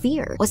filled with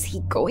fear. Was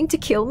he going to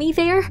kill me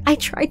there? I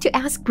tried to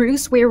ask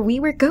Bruce where we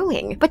were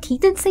going, but he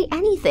didn't say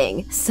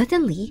anything.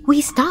 Suddenly,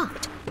 we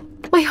stopped.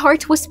 My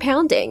heart was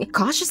pounding.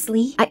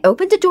 Cautiously, I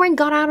opened the door and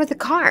got out of the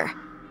car.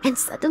 And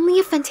suddenly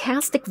a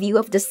fantastic view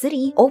of the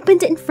city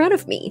opened in front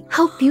of me.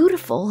 How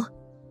beautiful.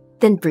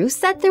 Then Bruce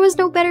said there was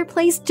no better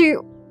place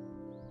to...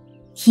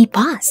 He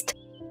paused.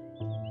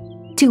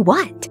 To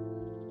what?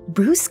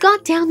 Bruce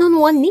got down on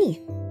one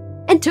knee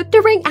and took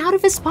the ring out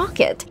of his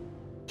pocket.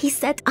 He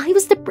said I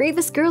was the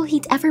bravest girl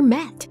he'd ever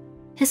met.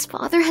 His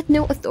father had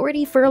no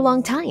authority for a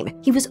long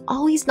time. He was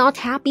always not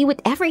happy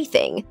with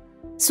everything.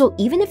 So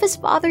even if his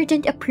father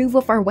didn't approve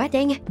of our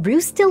wedding,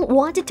 Bruce still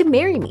wanted to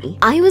marry me.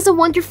 I was a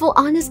wonderful,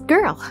 honest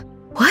girl.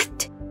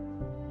 What?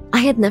 I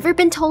had never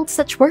been told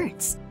such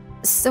words.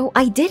 So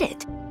I did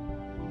it.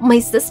 My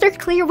sister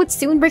Claire would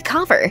soon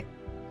recover,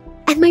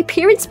 and my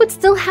parents would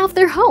still have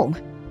their home.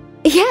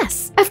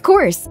 Yes, of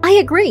course, I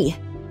agree.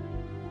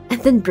 And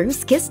then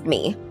Bruce kissed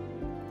me.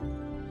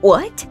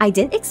 What? I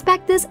didn't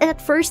expect this and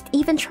at first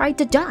even tried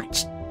to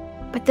dodge.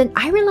 But then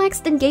I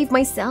relaxed and gave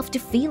myself to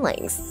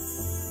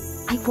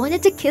feelings. I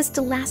wanted the kiss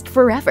to last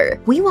forever.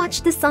 We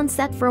watched the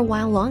sunset for a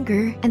while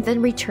longer and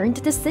then returned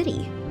to the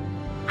city.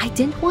 I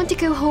didn't want to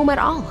go home at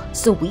all,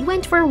 so we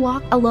went for a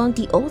walk along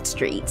the old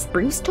streets.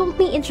 Bruce told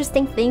me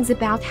interesting things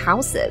about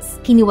houses.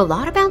 He knew a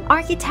lot about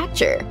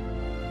architecture.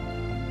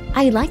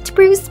 I liked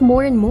Bruce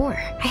more and more.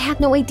 I had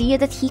no idea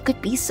that he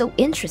could be so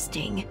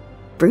interesting.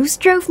 Bruce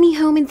drove me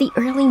home in the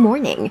early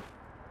morning.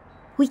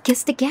 We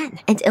kissed again,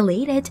 and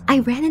elated, I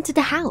ran into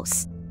the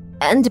house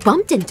and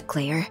bumped into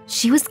Claire.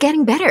 She was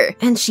getting better,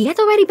 and she had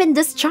already been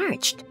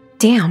discharged.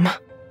 Damn,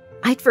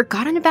 I'd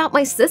forgotten about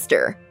my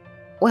sister.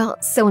 Well,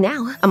 so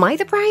now, am I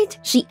the bride?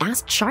 She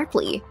asked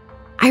sharply.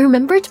 I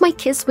remembered my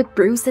kiss with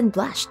Bruce and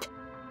blushed.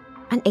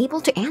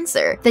 Unable to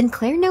answer, then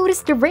Claire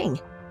noticed the ring.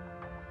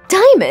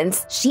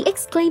 Diamonds! She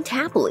exclaimed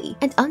happily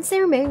and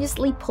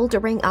unceremoniously pulled the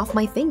ring off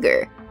my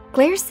finger.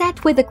 Claire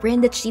said with a grin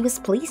that she was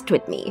pleased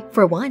with me.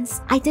 For once,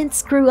 I didn't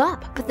screw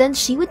up, but then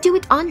she would do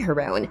it on her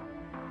own.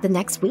 The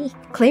next week,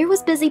 Claire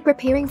was busy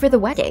preparing for the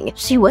wedding.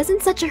 She was in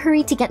such a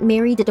hurry to get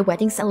married that the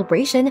wedding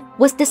celebration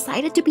was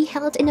decided to be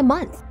held in a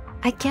month.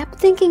 I kept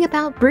thinking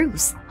about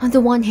Bruce. On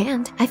the one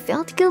hand, I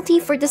felt guilty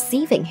for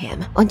deceiving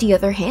him. On the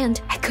other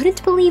hand, I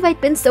couldn't believe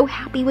I'd been so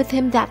happy with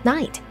him that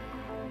night.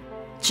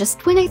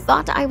 Just when I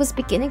thought I was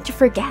beginning to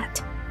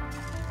forget,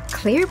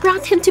 Claire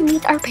brought him to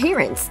meet our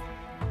parents.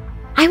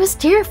 I was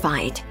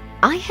terrified.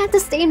 I had to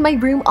stay in my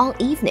room all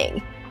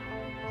evening.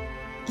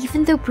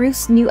 Even though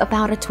Bruce knew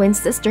about a twin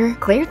sister,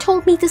 Claire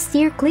told me to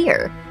steer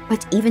clear.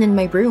 But even in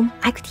my room,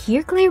 I could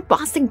hear Claire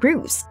bossing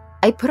Bruce.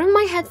 I put on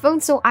my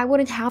headphones so I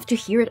wouldn't have to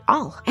hear it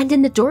all, and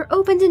then the door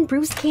opened and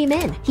Bruce came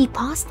in. He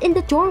paused in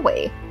the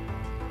doorway.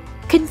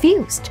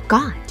 Confused.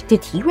 God,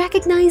 did he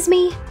recognize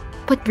me?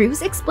 But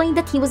Bruce explained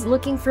that he was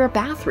looking for a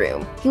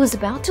bathroom. He was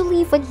about to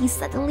leave when he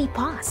suddenly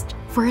paused.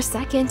 For a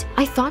second,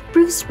 I thought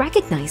Bruce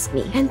recognized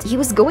me and he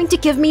was going to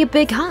give me a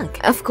big hug.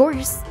 Of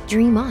course,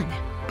 dream on.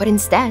 But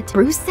instead,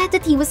 Bruce said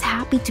that he was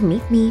happy to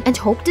meet me and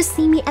hoped to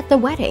see me at the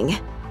wedding.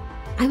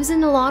 I was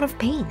in a lot of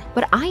pain,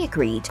 but I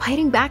agreed,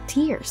 fighting back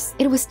tears.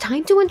 It was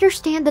time to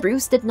understand that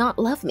Bruce did not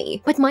love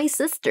me, but my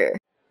sister.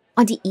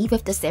 On the eve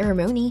of the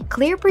ceremony,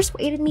 Claire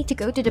persuaded me to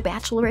go to the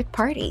bachelorette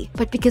party,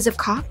 but because of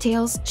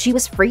cocktails, she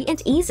was free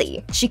and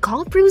easy. She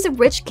called Bruce a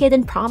rich kid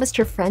and promised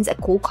her friends a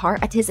cool car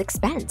at his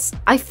expense.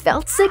 I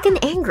felt sick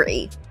and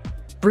angry.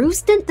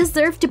 Bruce didn't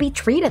deserve to be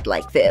treated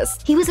like this.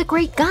 He was a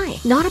great guy,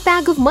 not a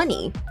bag of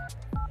money.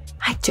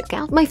 I took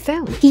out my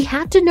phone. He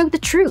had to know the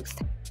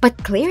truth.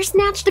 But Claire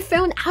snatched the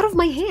phone out of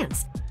my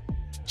hands,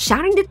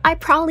 shouting that I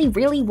probably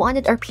really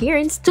wanted our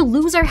parents to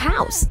lose our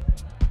house.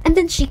 And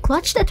then she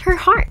clutched at her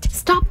heart.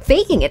 Stop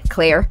faking it,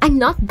 Claire. I'm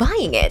not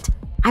buying it.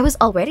 I was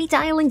already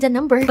dialing the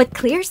number, but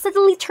Claire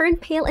suddenly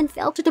turned pale and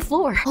fell to the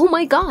floor. Oh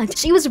my god,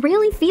 she was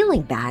really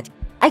feeling bad.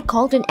 I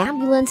called an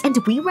ambulance and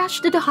we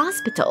rushed to the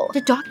hospital.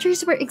 The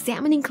doctors were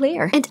examining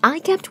Claire and I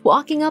kept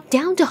walking up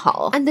down the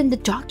hall, and then the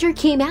doctor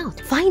came out.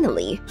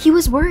 Finally, he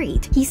was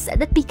worried. He said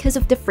that because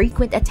of the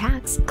frequent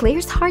attacks,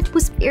 Claire's heart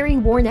was very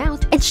worn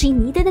out and she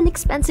needed an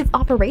expensive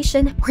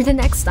operation or the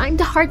next time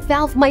the heart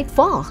valve might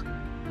fall.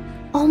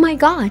 Oh my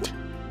god.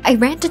 I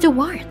ran to the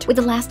ward. With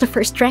the last of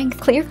her strength,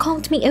 Claire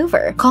called me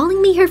over,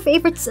 calling me her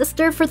favorite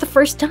sister for the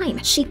first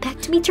time. She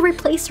begged me to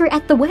replace her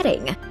at the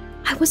wedding.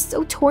 I was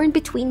so torn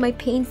between my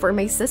pain for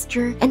my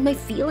sister and my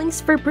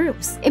feelings for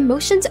Bruce.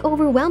 Emotions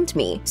overwhelmed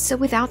me, so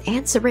without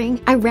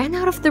answering, I ran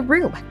out of the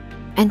room.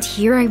 And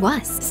here I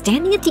was,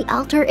 standing at the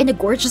altar in a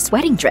gorgeous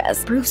wedding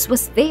dress. Bruce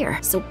was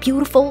there, so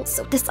beautiful,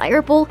 so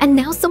desirable, and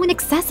now so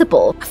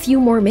inaccessible. A few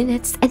more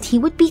minutes and he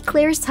would be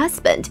Claire's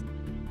husband.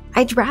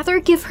 I'd rather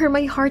give her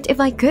my heart if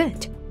I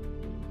could.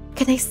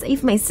 Can I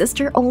save my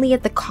sister only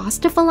at the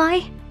cost of a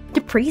lie? The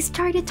priest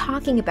started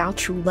talking about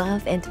true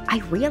love and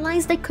I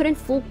realized I couldn't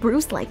fool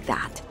Bruce like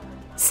that.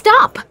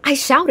 Stop! I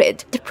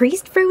shouted. The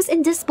priest froze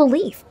in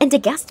disbelief and the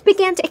guests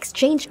began to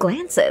exchange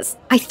glances.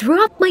 I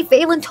threw up my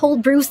veil and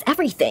told Bruce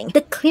everything.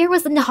 That Claire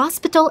was in the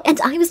hospital and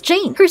I was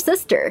Jane, her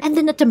sister. And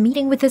then at the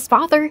meeting with his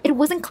father, it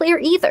wasn't Claire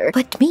either,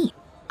 but me.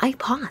 I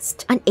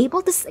paused,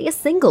 unable to say a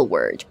single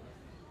word.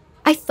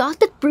 I thought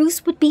that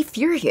Bruce would be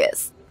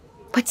furious,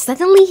 but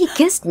suddenly he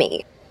kissed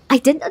me. I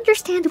didn't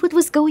understand what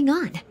was going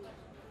on.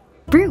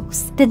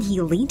 Bruce. Then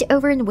he leaned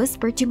over and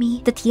whispered to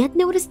me that he had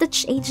noticed the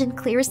change in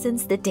Claire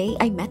since the day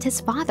I met his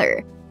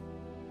father.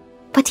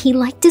 But he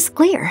liked his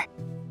Claire.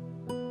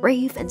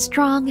 Brave and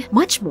strong,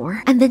 much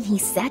more. And then he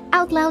said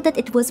out loud that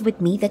it was with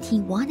me that he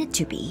wanted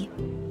to be.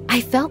 I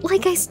felt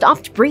like I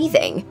stopped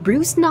breathing.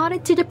 Bruce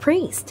nodded to the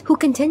priest, who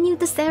continued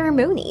the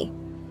ceremony,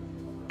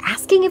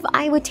 asking if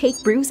I would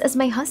take Bruce as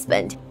my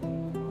husband.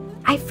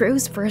 I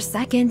froze for a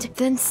second,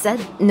 then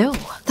said no.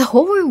 The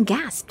whole room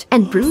gasped,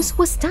 and Bruce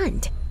was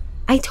stunned.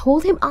 I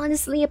told him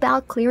honestly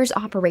about Claire's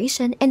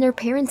operation and her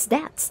parents'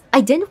 debts.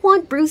 I didn't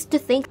want Bruce to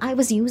think I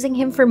was using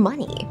him for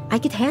money. I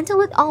could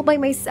handle it all by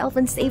myself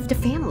and save the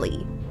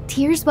family.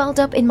 Tears welled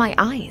up in my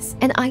eyes,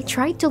 and I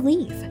tried to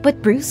leave,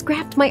 but Bruce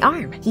grabbed my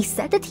arm. He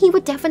said that he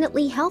would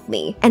definitely help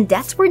me, and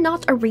debts were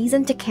not a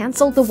reason to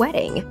cancel the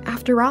wedding.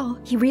 After all,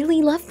 he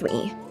really loved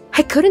me.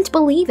 I couldn't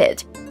believe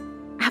it.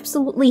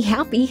 Absolutely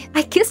happy,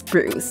 I kissed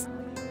Bruce.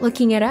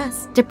 Looking at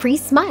us, the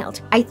priest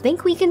smiled. I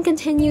think we can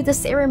continue the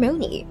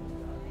ceremony.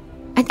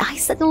 And I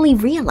suddenly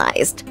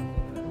realized,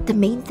 the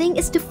main thing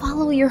is to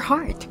follow your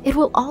heart. It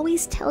will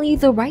always tell you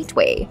the right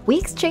way. We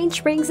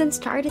exchanged rings and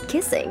started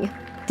kissing.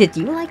 Did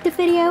you like the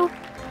video?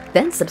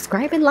 Then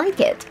subscribe and like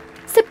it.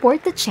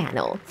 Support the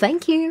channel.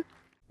 Thank you.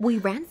 We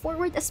ran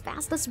forward as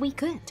fast as we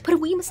could, but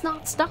we must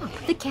not stop.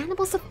 The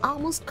cannibals have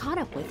almost caught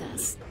up with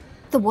us.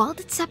 The wall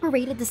that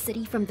separated the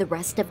city from the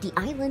rest of the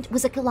island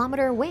was a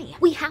kilometer away.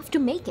 We have to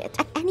make it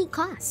at any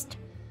cost.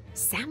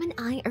 Sam and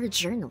I are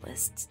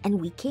journalists, and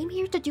we came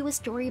here to do a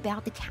story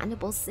about the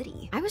cannibal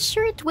city. I was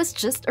sure it was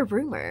just a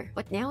rumor,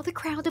 but now the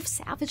crowd of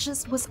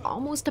savages was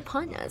almost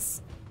upon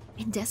us.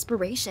 In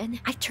desperation,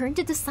 I turned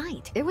to the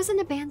side. There was an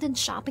abandoned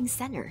shopping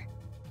center.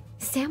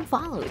 Sam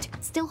followed,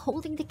 still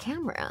holding the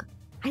camera.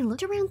 I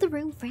looked around the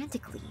room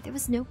frantically. There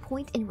was no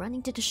point in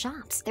running to the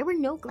shops. There were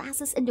no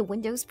glasses in the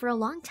windows for a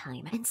long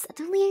time, and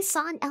suddenly I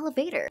saw an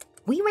elevator.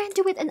 We ran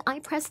to it and I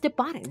pressed the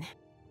button.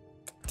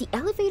 The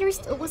elevator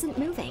still wasn't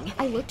moving.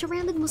 I looked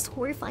around and was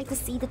horrified to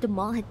see that the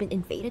mall had been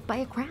invaded by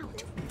a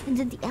crowd. And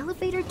then the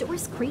elevator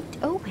doors creaked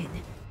open.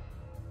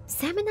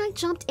 Sam and I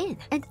jumped in,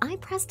 and I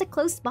pressed the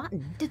close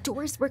button. The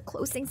doors were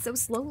closing so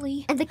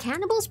slowly, and the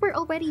cannibals were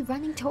already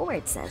running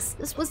towards us.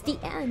 This was the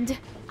end.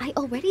 I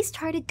already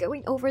started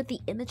going over the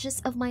images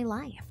of my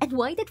life. And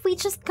why did we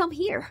just come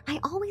here?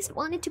 I always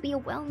wanted to be a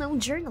well-known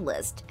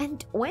journalist,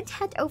 and went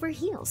head over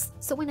heels.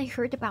 So when I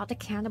heard about the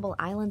Cannibal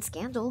Island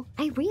scandal,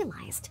 I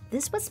realized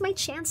this was my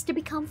chance to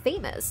become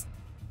famous.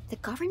 The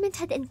government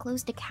had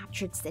enclosed the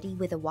captured city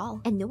with a wall,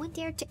 and no one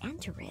dared to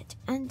enter it.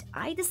 And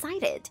I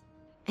decided.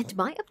 And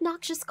my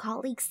obnoxious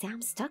colleague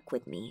Sam stuck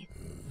with me.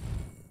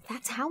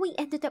 That's how we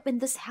ended up in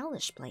this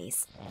hellish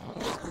place.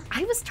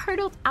 I was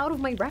startled out of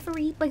my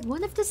reverie by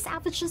one of the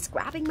savages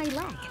grabbing my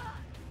leg.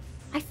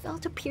 I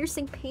felt a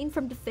piercing pain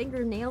from the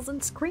fingernails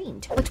and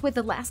screamed, but with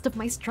the last of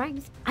my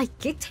strength, I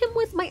kicked him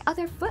with my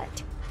other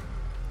foot.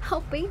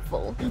 How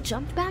painful! He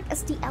jumped back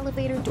as the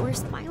elevator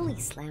doors finally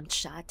slammed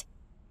shut.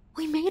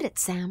 We made it,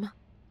 Sam.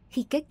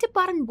 He kicked the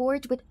button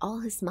board with all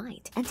his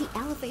might, and the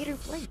elevator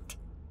blinked.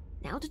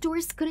 Now the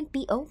doors couldn't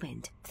be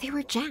opened. They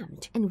were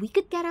jammed, and we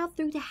could get out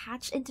through the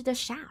hatch into the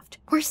shaft.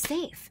 We're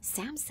safe,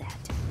 Sam said.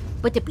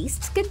 But the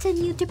beasts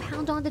continued to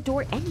pound on the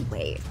door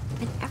anyway,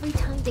 and every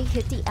time they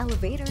hit the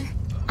elevator,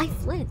 I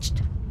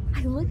flinched.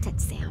 I looked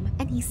at Sam,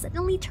 and he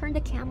suddenly turned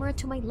the camera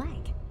to my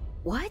leg.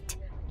 What?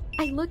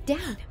 I looked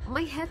down,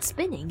 my head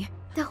spinning.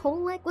 The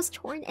whole leg was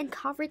torn and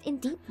covered in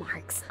deep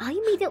marks. I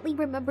immediately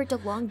remembered the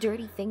long,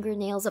 dirty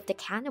fingernails of the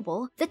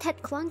cannibal that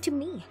had clung to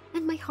me,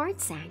 and my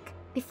heart sank.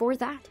 Before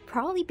that,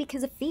 probably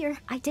because of fear,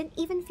 I didn't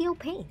even feel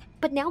pain.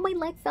 But now my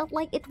leg felt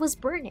like it was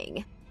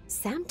burning.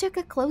 Sam took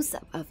a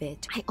close-up of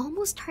it. I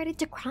almost started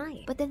to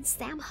cry, but then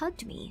Sam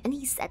hugged me, and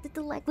he said that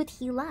the leg would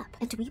heal up,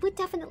 and we would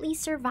definitely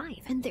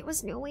survive, and there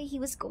was no way he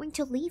was going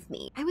to leave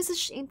me. I was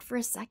ashamed for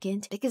a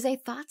second, because I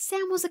thought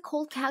Sam was a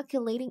cold,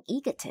 calculating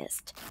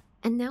egotist.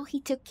 And now he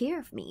took care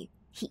of me.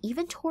 He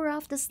even tore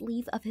off the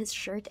sleeve of his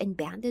shirt and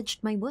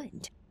bandaged my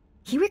wound.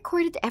 He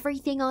recorded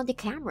everything on the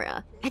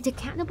camera, and the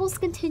cannibals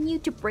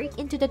continued to break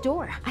into the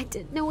door. I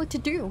didn't know what to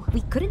do.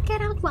 We couldn't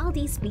get out while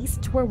these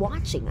beasts were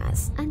watching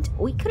us, and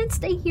we couldn't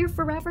stay here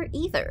forever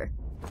either.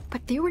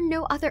 But there were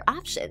no other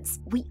options.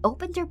 We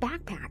opened their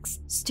backpacks,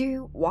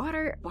 stew,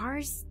 water,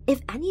 bars,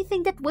 if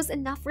anything that was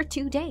enough for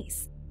 2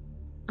 days.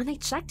 And I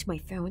checked my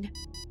phone,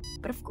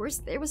 but of course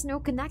there was no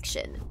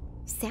connection.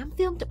 Sam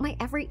filmed my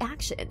every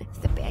action.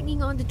 The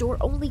banging on the door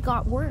only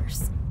got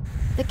worse.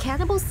 The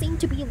cannibals seemed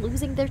to be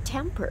losing their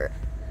temper.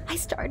 I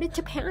started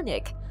to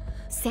panic.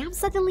 Sam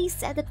suddenly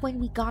said that when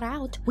we got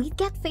out, we'd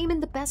get fame in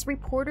the Best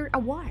Reporter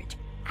award.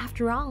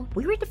 After all,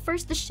 we were the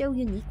first to show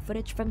unique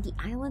footage from the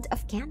island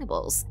of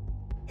cannibals.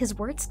 His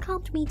words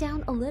calmed me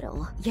down a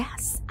little.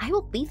 Yes, I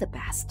will be the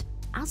best.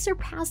 I'll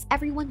surpass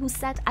everyone who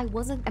said I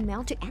wasn't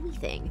amount to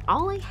anything.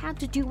 All I had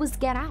to do was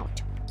get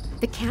out.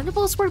 The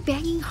cannibals were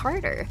banging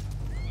harder.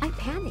 I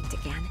panicked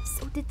again,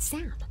 so did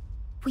Sam.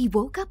 We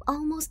woke up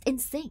almost in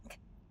sync.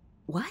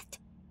 What?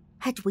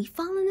 Had we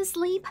fallen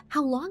asleep?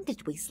 How long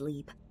did we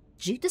sleep?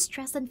 Due to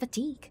stress and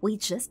fatigue, we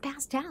just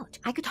passed out.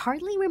 I could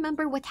hardly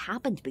remember what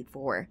happened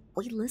before.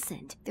 We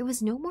listened. There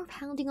was no more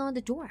pounding on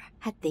the door.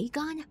 Had they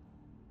gone?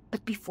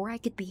 But before I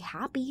could be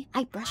happy,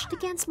 I brushed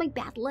against my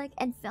bad leg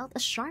and felt a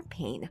sharp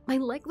pain. My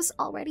leg was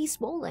already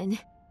swollen.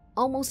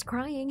 Almost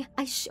crying,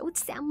 I showed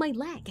Sam my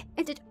leg,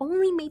 and it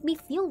only made me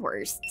feel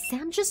worse.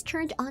 Sam just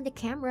turned on the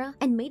camera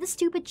and made a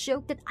stupid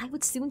joke that I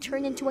would soon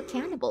turn into a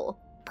cannibal.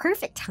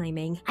 Perfect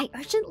timing. I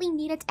urgently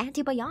needed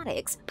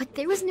antibiotics, but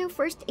there was no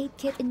first aid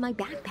kit in my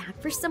backpack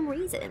for some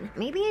reason.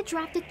 Maybe I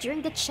dropped it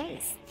during the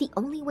chase. The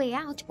only way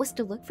out was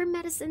to look for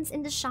medicines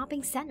in the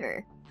shopping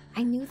center.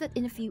 I knew that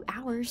in a few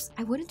hours,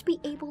 I wouldn't be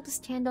able to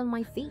stand on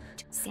my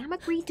feet. Sam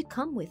agreed to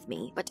come with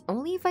me, but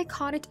only if I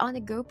caught it on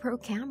a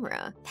GoPro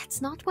camera.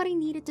 That's not what I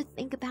needed to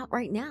think about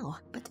right now,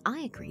 but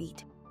I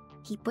agreed.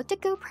 He put the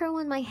GoPro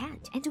on my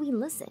head, and we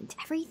listened.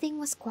 Everything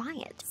was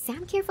quiet.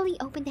 Sam carefully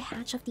opened the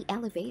hatch of the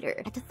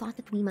elevator. At the thought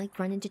that we might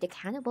run into the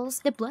cannibals,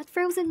 the blood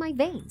froze in my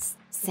veins.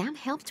 Sam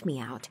helped me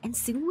out, and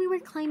soon we were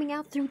climbing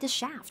out through the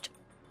shaft.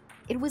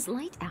 It was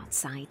light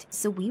outside,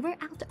 so we were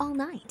out all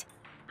night.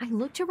 I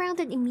looked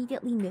around and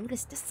immediately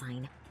noticed the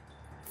sign.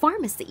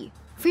 Pharmacy!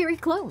 Very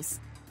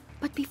close!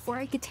 But before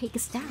I could take a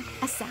step,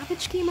 a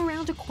savage came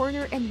around a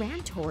corner and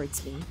ran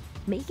towards me,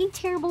 making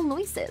terrible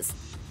noises.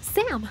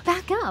 Sam,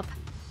 back up!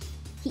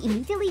 He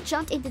immediately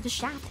jumped into the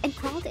shaft and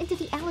crawled into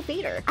the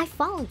elevator. I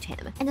followed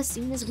him, and as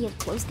soon as we had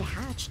closed the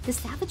hatch, the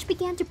savage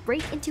began to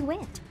break into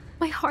it.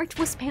 My heart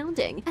was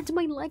pounding, and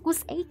my leg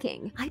was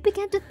aching. I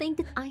began to think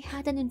that I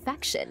had an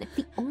infection.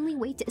 The only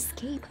way to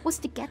escape was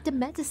to get the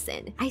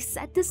medicine. I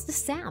said this to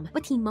Sam,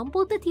 but he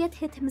mumbled that he had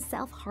hit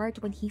himself hard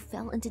when he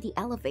fell into the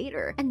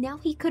elevator, and now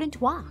he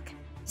couldn't walk.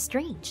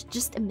 Strange,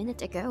 just a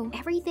minute ago,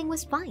 everything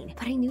was fine,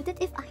 but I knew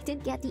that if I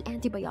didn't get the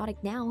antibiotic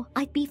now,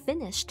 I'd be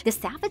finished. The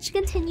savage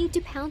continued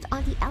to pound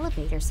on the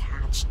elevator's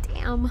hatch.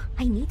 Damn,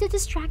 I need to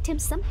distract him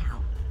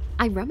somehow.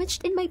 I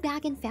rummaged in my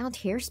bag and found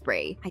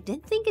hairspray. I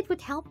didn't think it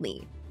would help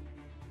me,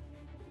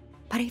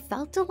 but I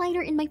felt the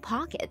lighter in my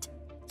pocket,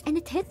 and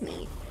it hit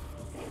me.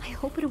 I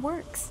hope it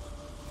works.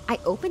 I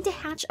opened the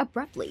hatch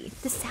abruptly.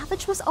 The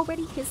savage was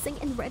already hissing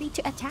and ready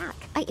to attack.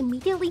 I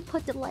immediately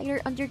put the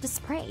lighter under the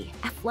spray.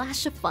 A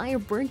flash of fire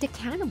burned the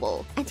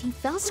cannibal, and he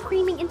fell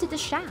screaming into the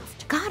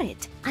shaft. Got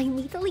it! I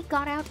immediately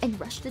got out and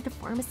rushed to the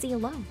pharmacy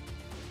alone.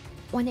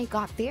 When I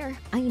got there,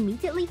 I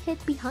immediately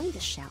hid behind the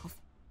shelf.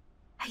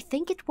 I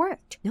think it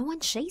worked. No one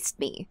chased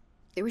me.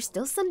 There were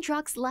still some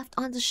drugs left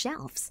on the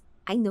shelves.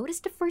 I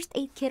noticed the first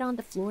aid kit on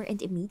the floor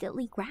and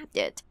immediately grabbed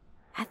it.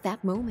 At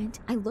that moment,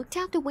 I looked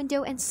out the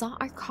window and saw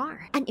our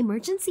car. An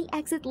emergency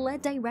exit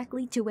led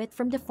directly to it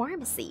from the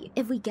pharmacy.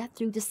 If we get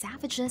through the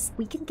savages,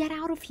 we can get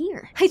out of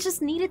here. I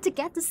just needed to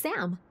get to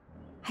Sam.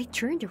 I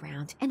turned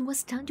around and was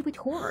stunned with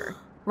horror.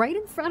 Right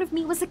in front of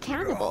me was a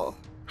cannibal.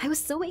 I was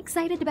so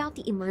excited about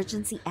the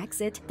emergency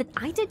exit that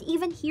I didn't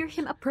even hear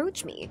him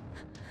approach me.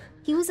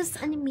 He was a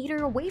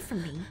centimeter away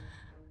from me.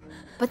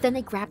 But then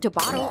I grabbed a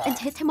bottle and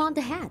hit him on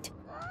the head.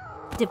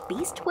 The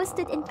beast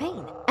twisted in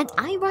pain, and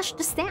I rushed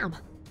to Sam.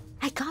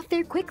 I got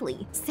there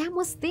quickly. Sam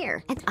was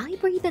there, and I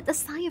breathed a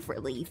sigh of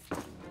relief.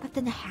 But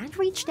then a hand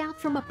reached out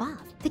from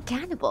above. The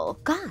cannibal.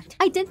 God,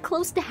 I didn't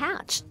close the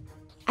hatch.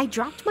 I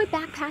dropped my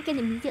backpack and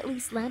immediately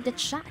slammed it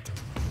shut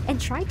and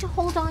tried to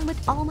hold on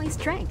with all my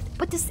strength,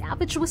 but the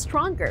savage was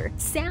stronger.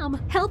 Sam,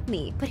 help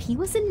me, but he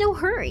was in no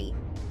hurry.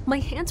 My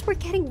hands were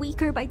getting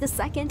weaker by the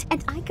second,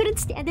 and I couldn't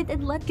stand it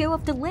and let go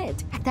of the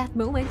lid. At that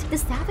moment, the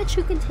savage,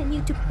 who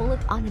continued to pull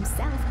it on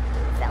himself,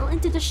 fell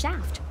into the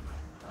shaft.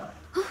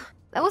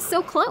 That was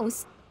so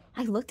close.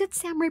 I looked at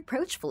Sam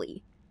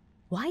reproachfully.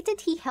 Why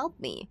did he help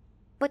me?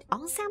 But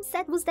all Sam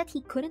said was that he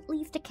couldn't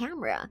leave the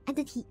camera, and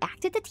that he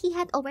acted that he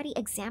had already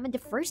examined the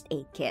first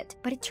aid kit,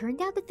 but it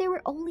turned out that there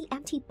were only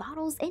empty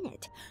bottles in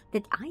it.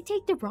 Did I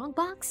take the wrong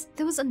box?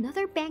 There was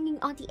another banging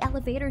on the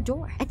elevator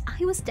door, and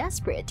I was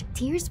desperate.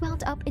 Tears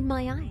welled up in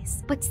my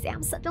eyes, but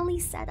Sam suddenly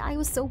said I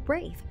was so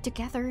brave.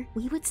 Together,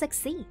 we would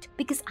succeed,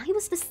 because I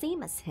was the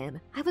same as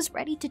him. I was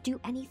ready to do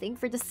anything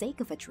for the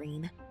sake of a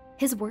dream.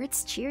 His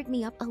words cheered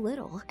me up a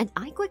little, and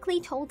I quickly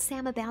told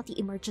Sam about the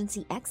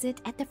emergency exit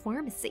at the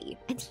pharmacy,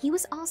 and he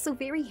was also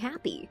very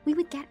happy. We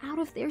would get out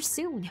of there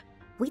soon.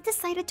 We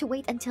decided to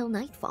wait until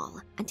nightfall,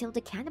 until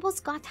the cannibals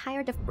got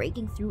tired of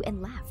breaking through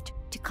and left.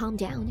 To calm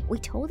down, we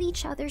told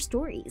each other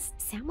stories.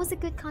 Sam was a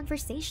good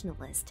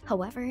conversationalist.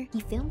 However,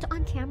 he filmed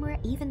on camera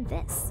even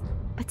this.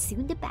 But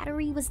soon the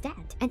battery was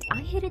dead, and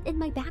I hid it in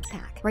my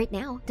backpack. Right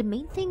now, the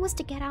main thing was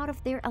to get out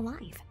of there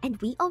alive, and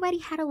we already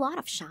had a lot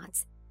of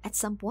shots. At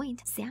some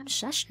point, Sam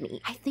shushed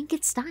me. I think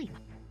it's time.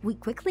 We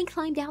quickly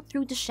climbed out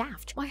through the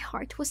shaft. My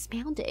heart was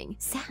pounding.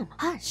 Sam,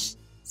 hush.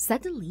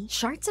 Suddenly,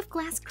 shards of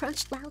glass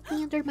crunched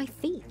loudly under my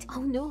feet.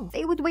 Oh no,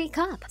 they would wake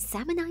up.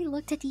 Sam and I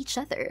looked at each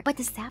other, but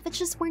the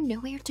savages were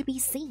nowhere to be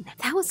seen.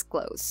 That was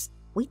close.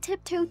 We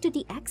tiptoed to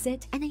the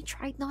exit, and I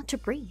tried not to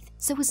breathe,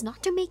 so as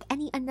not to make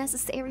any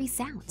unnecessary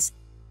sounds.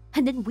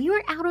 And then we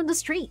were out on the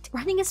street,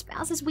 running as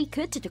fast as we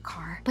could to the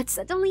car. But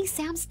suddenly,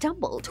 Sam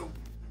stumbled.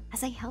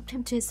 As I helped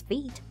him to his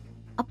feet,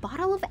 a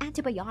bottle of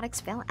antibiotics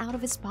fell out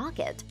of his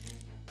pocket.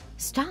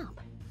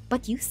 Stop.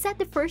 But you said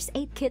the first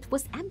aid kit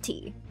was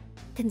empty.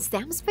 Then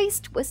Sam's face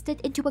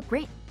twisted into a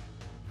grin.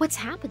 What's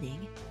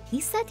happening?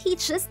 He said he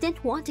just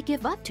didn't want to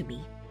give up to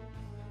me.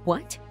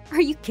 What?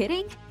 Are you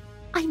kidding?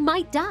 I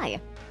might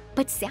die.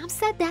 But Sam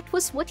said that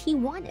was what he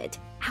wanted.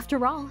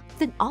 After all,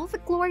 then all the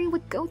glory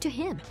would go to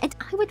him, and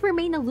I would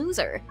remain a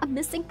loser, a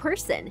missing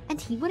person, and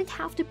he wouldn't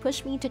have to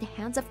push me into the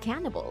hands of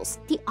cannibals.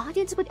 The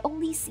audience would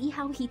only see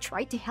how he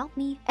tried to help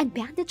me and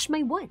bandage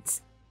my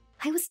wounds.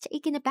 I was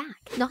taken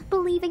aback, not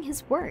believing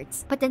his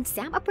words, but then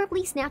Sam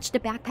abruptly snatched the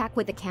backpack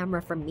with the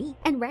camera from me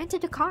and ran to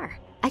the car.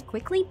 I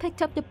quickly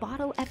picked up the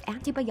bottle of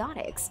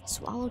antibiotics,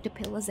 swallowed the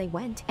pill as I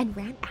went, and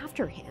ran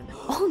after him.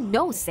 Oh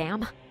no,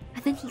 Sam!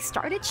 And then he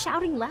started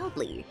shouting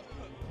loudly.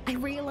 I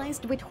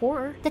realized with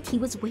horror that he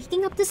was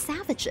waking up the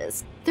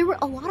savages. There were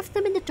a lot of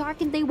them in the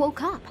dark and they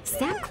woke up.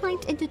 Sam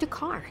climbed into the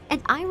car,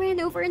 and I ran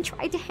over and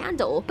tried to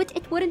handle, but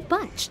it wouldn't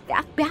budge.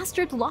 That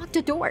bastard locked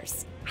the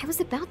doors. I was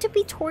about to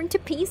be torn to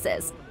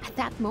pieces. At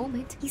that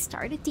moment, he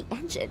started the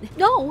engine.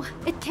 No,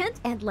 it can't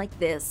end like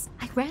this.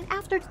 I ran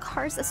after the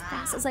cars as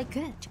fast as I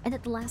could, and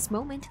at the last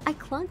moment, I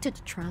clung to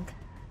the trunk.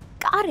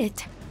 Got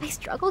it! I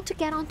struggled to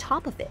get on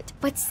top of it,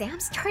 but Sam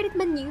started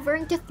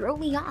maneuvering to throw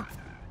me off.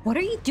 What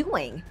are you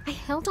doing? I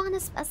held on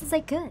as fast as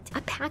I could.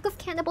 A pack of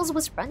cannibals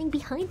was running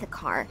behind the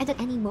car, and at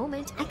any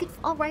moment, I could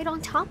fall right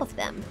on top of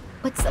them.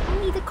 But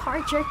suddenly the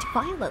car jerked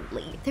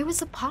violently. There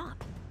was a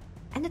pop,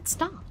 and it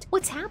stopped.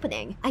 What's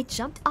happening? I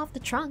jumped off the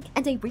trunk,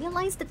 and I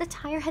realized that the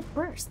tire had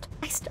burst.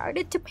 I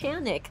started to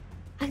panic.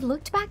 I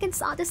looked back and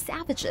saw the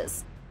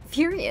savages.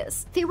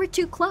 Furious, they were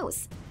too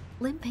close.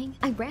 Limping,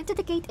 I ran to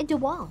the gate in the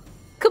wall.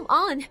 Come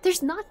on,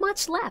 there's not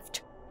much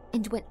left.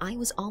 And when I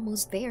was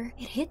almost there,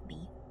 it hit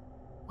me.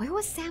 Where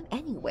was Sam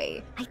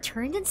anyway? I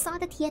turned and saw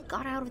that he had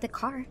got out of the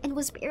car and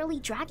was barely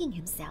dragging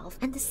himself,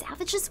 and the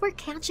savages were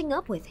catching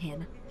up with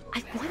him.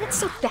 I wanted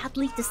so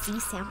badly to see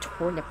Sam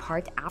torn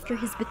apart after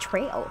his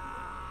betrayal.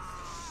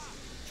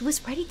 He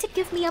was ready to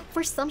give me up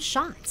for some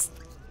shots.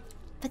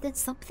 But then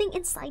something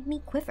inside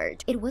me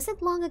quivered. It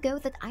wasn't long ago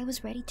that I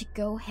was ready to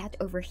go head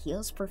over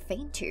heels for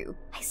Fame 2.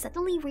 I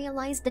suddenly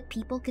realized that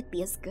people could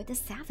be as good as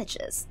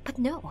savages. But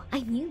no,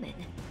 I'm human.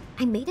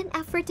 I made an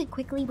effort and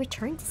quickly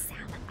returned to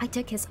Sam. I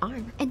took his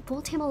arm and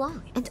pulled him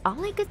along, and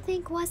all I could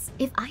think was,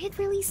 if I had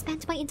really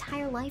spent my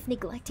entire life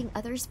neglecting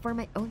others for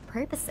my own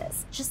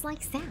purposes, just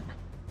like Sam.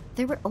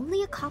 There were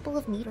only a couple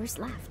of meters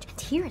left, and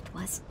here it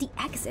was, the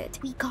exit.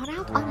 We got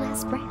out on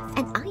last breath,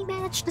 and I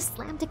managed to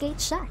slam the gate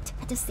shut.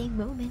 At the same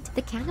moment,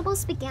 the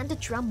cannibals began to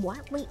drum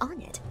wildly on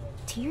it.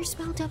 Tears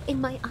welled up in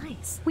my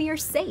eyes. We are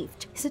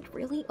saved. Is it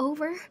really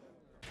over?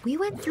 We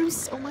went through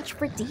so much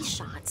for these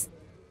shots.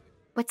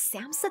 But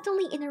Sam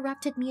suddenly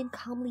interrupted me and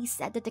calmly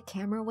said that the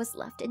camera was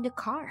left in the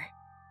car.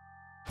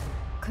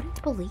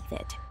 Couldn't believe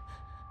it.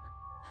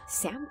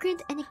 Sam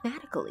grinned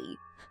enigmatically.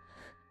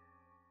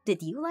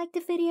 Did you like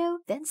the video?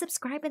 Then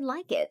subscribe and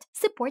like it.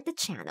 Support the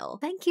channel.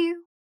 Thank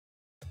you.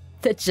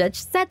 The judge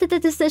said that the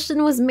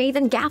decision was made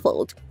and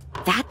gavelled.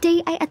 That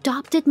day, I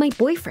adopted my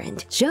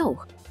boyfriend,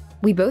 Joe.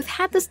 We both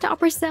had to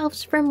stop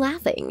ourselves from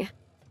laughing.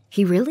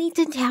 He really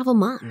didn't have a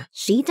mom.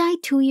 She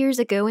died 2 years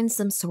ago in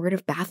some sort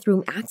of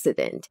bathroom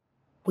accident.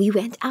 We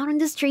went out on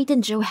the street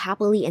and Joe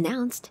happily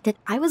announced that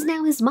I was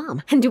now his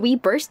mom, and we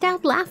burst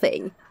out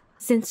laughing.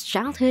 Since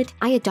childhood,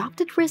 I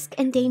adopted risk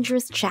and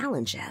dangerous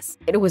challenges.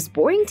 It was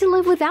boring to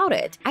live without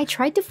it. I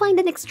tried to find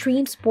an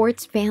extreme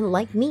sports fan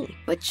like me,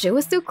 but Joe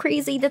was so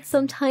crazy that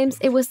sometimes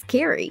it was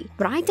scary.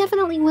 But I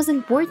definitely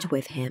wasn't bored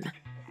with him.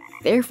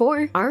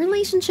 Therefore, our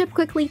relationship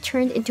quickly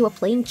turned into a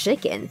plain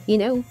chicken. You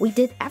know, we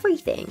did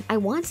everything. I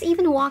once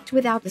even walked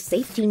without a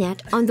safety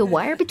net on the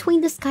wire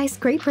between the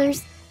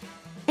skyscrapers.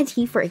 And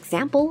he, for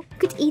example,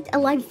 could eat a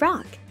live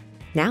frog.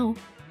 Now,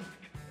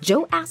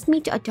 Joe asked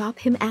me to adopt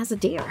him as a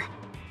dare.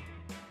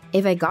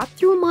 If I got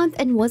through a month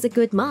and was a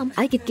good mom,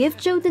 I could give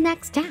Joe the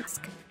next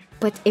task.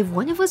 But if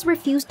one of us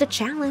refused the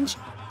challenge,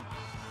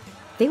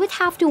 they would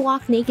have to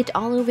walk naked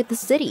all over the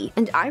city,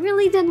 and I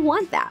really didn't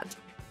want that.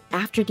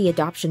 After the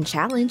adoption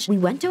challenge, we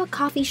went to a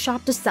coffee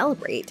shop to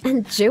celebrate,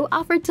 and Joe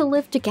offered to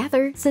live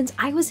together since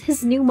I was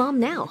his new mom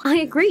now. I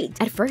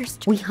agreed. At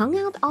first, we hung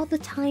out all the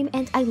time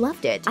and I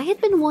loved it. I had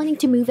been wanting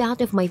to move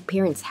out of my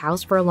parents'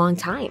 house for a long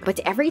time, but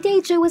every day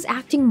Joe was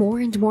acting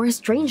more and more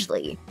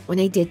strangely. When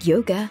I did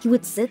yoga, he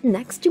would sit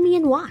next to me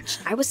and watch.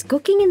 I was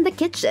cooking in the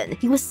kitchen.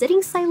 He was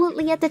sitting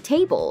silently at the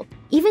table.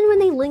 Even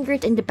when I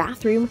lingered in the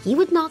bathroom, he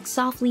would knock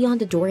softly on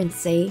the door and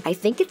say, "I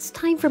think it's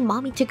time for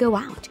mommy to go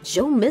out.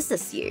 Joe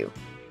misses you."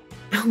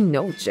 Oh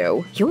no,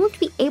 Joe, you won't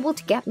be able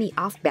to get me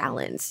off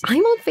balance. I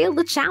won't fail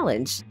the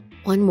challenge.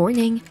 One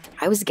morning,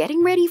 I was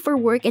getting ready for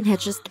work and had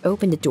just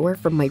opened the door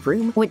from my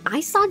room when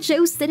I saw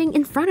Joe sitting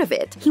in front of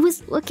it. He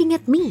was looking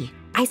at me.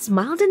 I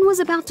smiled and was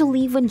about to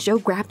leave when Joe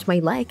grabbed my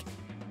leg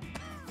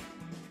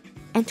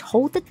and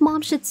told that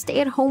mom should stay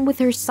at home with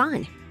her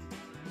son.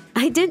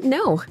 I didn't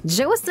know.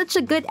 Joe was such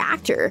a good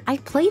actor. I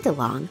played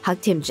along,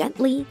 hugged him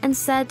gently, and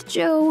said,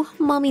 "Joe,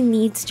 mommy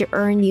needs to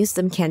earn you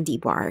some candy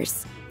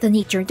bars." Then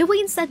he turned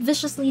away and said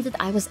viciously that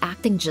I was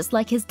acting just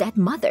like his dead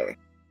mother.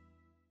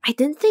 I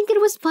didn't think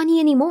it was funny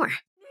anymore.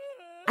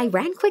 I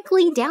ran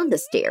quickly down the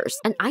stairs,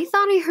 and I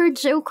thought I heard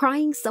Joe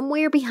crying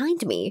somewhere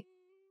behind me.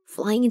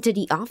 Flying into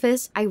the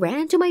office, I ran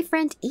into my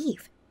friend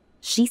Eve.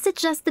 She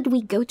suggested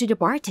we go to the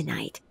bar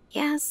tonight.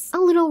 Yes, a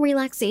little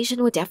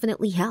relaxation would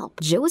definitely help.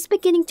 Joe was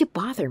beginning to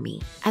bother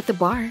me. At the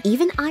bar,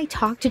 even I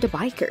talked to the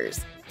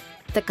bikers.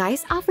 The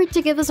guys offered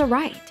to give us a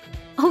ride.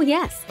 Oh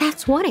yes,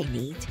 that's what I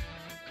need.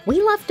 We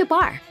left the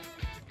bar.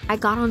 I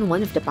got on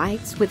one of the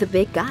bikes with a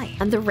big guy,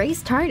 and the race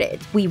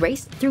started. We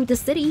raced through the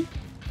city,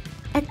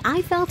 and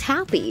I felt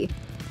happy.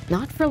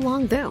 Not for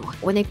long though.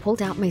 When I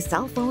pulled out my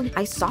cell phone,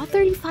 I saw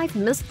 35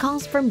 missed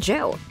calls from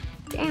Joe.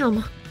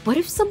 Damn, what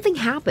if something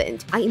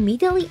happened? I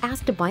immediately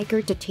asked the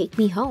biker to take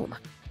me home.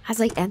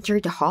 As I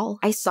entered the hall,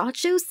 I saw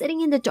Joe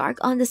sitting in the dark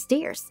on the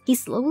stairs. He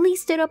slowly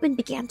stood up and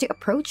began to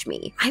approach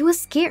me. I was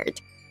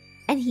scared,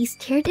 and he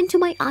stared into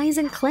my eyes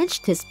and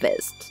clenched his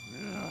fist.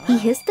 He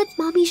hissed that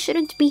mommy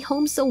shouldn't be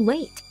home so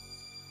late.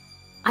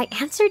 I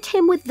answered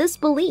him with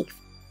disbelief.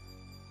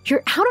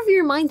 "You're out of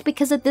your mind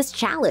because of this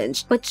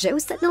challenge." But Joe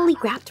suddenly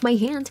grabbed my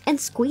hand and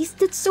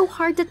squeezed it so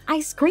hard that I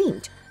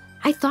screamed.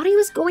 I thought he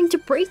was going to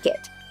break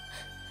it.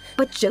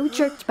 But Joe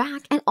jerked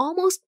back and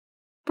almost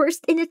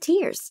burst into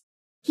tears.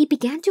 He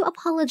began to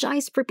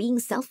apologize for being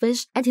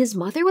selfish, and his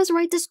mother was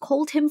right to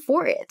scold him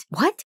for it.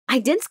 What? I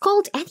didn't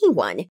scold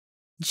anyone.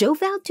 Joe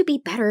vowed to be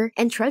better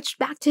and trudged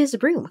back to his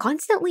room,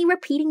 constantly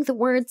repeating the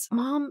words,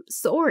 "Mom,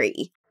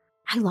 sorry."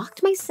 I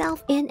locked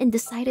myself in and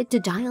decided to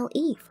dial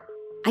Eve.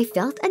 I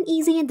felt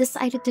uneasy and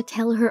decided to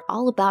tell her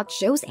all about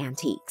Joe's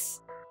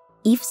antiques.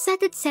 Eve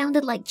said it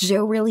sounded like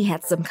Joe really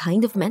had some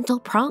kind of mental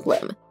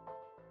problem.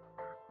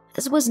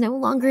 This was no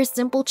longer a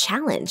simple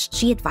challenge.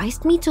 She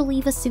advised me to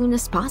leave as soon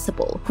as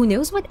possible. Who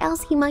knows what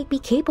else he might be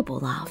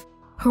capable of?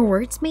 Her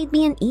words made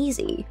me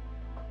uneasy.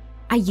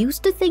 I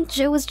used to think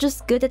Joe was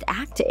just good at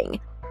acting,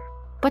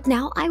 but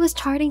now I was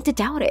starting to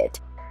doubt it.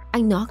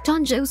 I knocked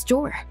on Joe's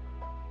door.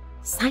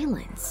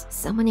 Silence.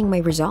 Summoning my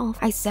resolve,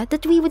 I said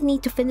that we would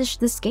need to finish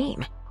this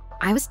game.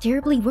 I was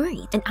terribly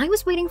worried, and I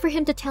was waiting for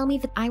him to tell me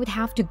that I would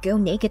have to go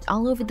naked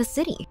all over the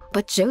city.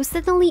 But Joe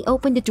suddenly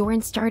opened the door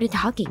and started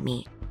hugging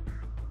me.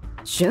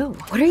 "Joe,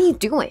 what are you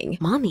doing?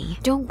 Mommy,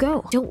 don't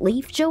go. Don't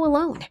leave Joe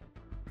alone."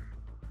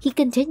 He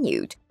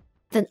continued.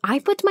 Then I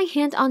put my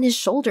hand on his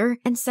shoulder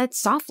and said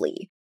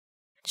softly,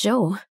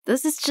 "Joe,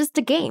 this is just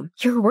a game.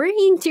 You're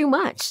worrying too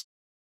much."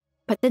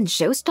 But then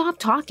Joe stopped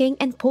talking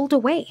and pulled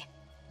away.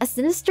 A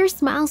sinister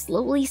smile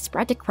slowly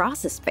spread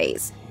across his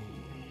face.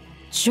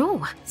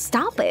 "Joe,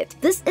 stop it.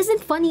 This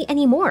isn't funny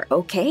anymore,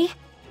 okay?"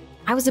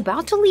 I was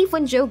about to leave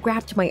when Joe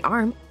grabbed my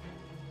arm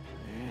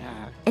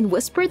and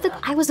whispered that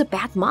I was a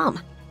bad mom.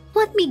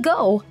 Let me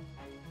go!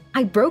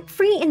 I broke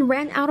free and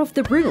ran out of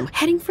the room,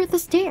 heading for the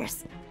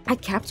stairs. I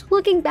kept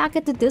looking back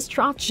at the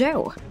distraught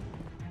Joe.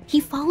 He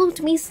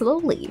followed me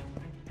slowly.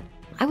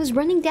 I was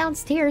running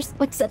downstairs,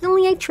 but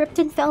suddenly I tripped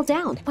and fell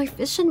down. My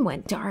vision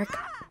went dark.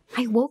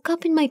 I woke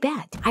up in my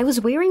bed. I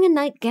was wearing a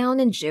nightgown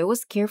and Joe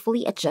was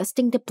carefully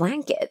adjusting the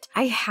blanket.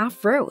 I half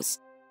froze.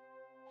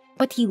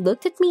 But he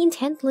looked at me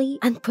intently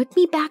and put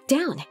me back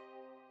down.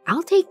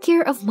 "I'll take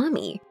care of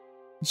Mommy,"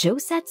 Joe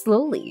said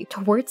slowly.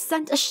 The words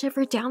sent a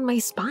shiver down my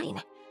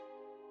spine.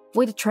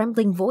 With a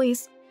trembling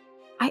voice,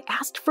 I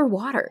asked for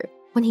water.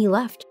 When he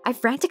left, I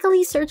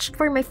frantically searched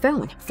for my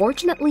phone.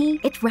 Fortunately,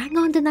 it rang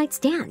on the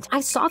nightstand. I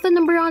saw the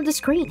number on the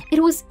screen.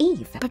 It was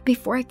Eve. But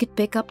before I could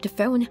pick up the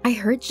phone, I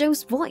heard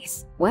Joe's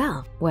voice.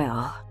 Well.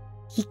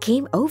 He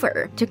came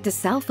over, took the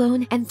cell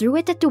phone, and threw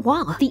it at the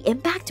wall. The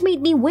impact made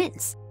me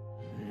wince.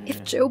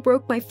 If Joe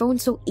broke my phone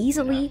so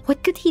easily,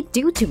 what could he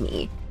do to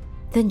me?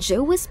 Then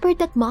Joe whispered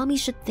that Mommy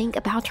should think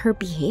about her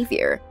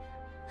behavior.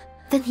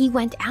 Then he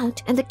went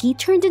out and the key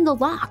turned in the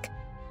lock.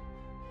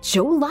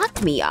 Joe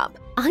locked me up.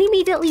 I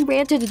immediately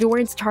ran to the door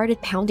and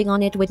started pounding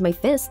on it with my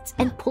fists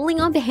and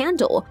pulling on the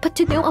handle, but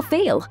to no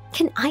avail.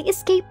 Can I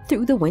escape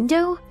through the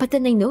window? But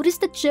then I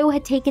noticed that Joe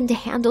had taken the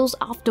handles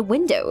off the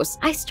windows.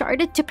 I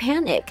started to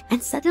panic,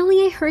 and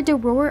suddenly I heard the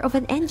roar of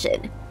an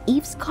engine.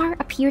 Eve's car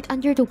appeared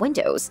under the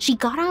windows. She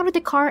got out of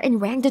the car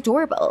and rang the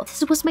doorbell.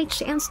 This was my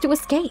chance to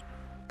escape.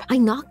 I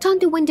knocked on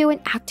the window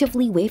and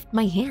actively waved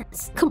my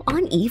hands. "Come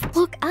on, Eve,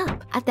 look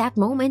up." At that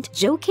moment,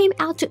 Joe came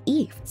out to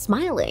Eve,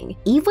 smiling.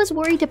 Eve was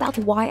worried about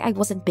why I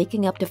wasn't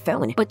picking up the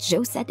phone, but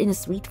Joe said in a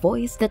sweet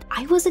voice that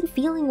I wasn't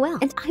feeling well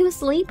and I was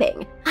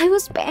sleeping. I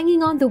was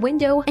banging on the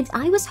window and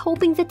I was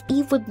hoping that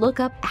Eve would look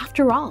up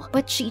after all,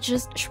 but she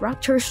just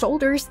shrugged her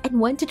shoulders and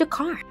went to the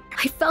car.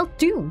 I felt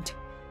doomed.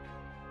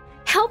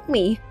 "Help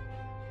me!"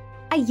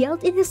 I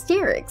yelled in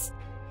hysterics.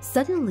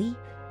 Suddenly,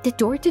 the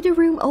door to the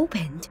room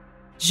opened.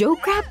 Joe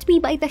grabbed me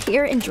by the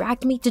hair and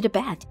dragged me to the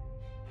bed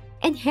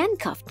and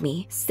handcuffed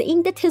me,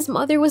 saying that his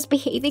mother was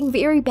behaving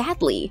very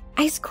badly.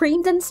 I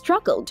screamed and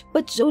struggled,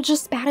 but Joe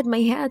just patted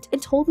my head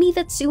and told me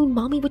that soon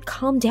Mommy would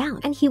calm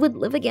down and he would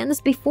live again as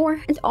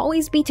before and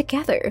always be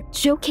together.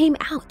 Joe came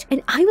out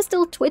and I was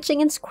still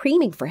twitching and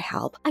screaming for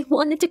help. I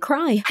wanted to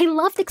cry. I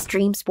loved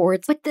extreme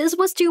sports, but this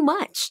was too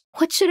much.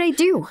 What should I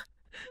do?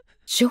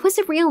 Joe was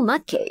a real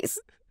nutcase.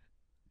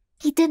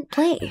 He didn't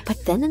play,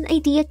 but then an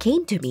idea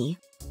came to me.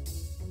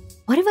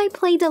 What if I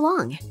played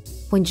along?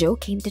 When Joe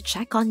came to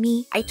check on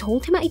me, I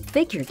told him I'd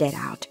figured it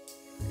out.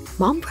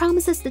 Mom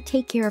promises to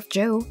take care of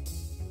Joe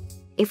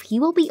if he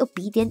will be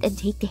obedient and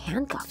take the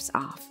handcuffs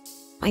off.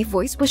 My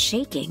voice was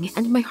shaking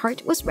and my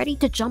heart was ready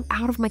to jump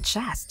out of my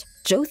chest.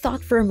 Joe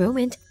thought for a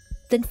moment,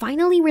 then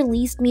finally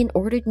released me and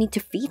ordered me to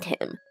feed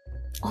him.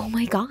 Oh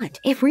my god,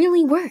 it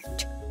really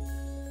worked.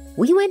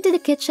 We went to the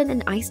kitchen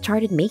and I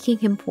started making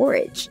him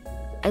porridge.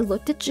 I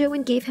looked at Joe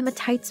and gave him a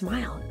tight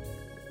smile.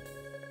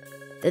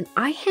 Then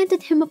I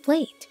handed him a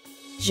plate.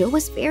 Joe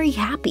was very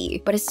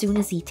happy, but as soon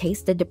as he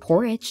tasted the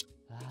porridge,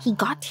 he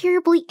got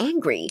terribly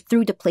angry,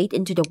 threw the plate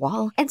into the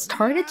wall, and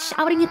started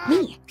shouting at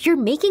me. "You're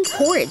making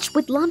porridge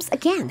with lumps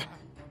again."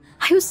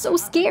 I was so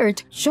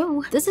scared.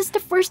 "Joe, this is the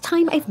first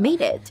time I've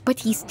made it."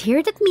 But he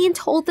stared at me and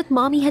told that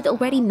Mommy had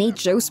already made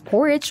Joe's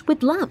porridge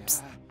with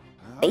lumps.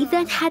 They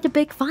then had a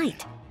big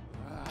fight.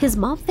 His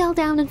mom fell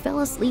down and fell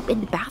asleep in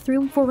the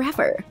bathroom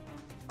forever.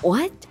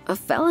 What?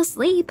 Fell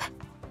asleep?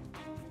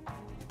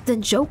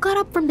 Then Joe got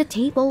up from the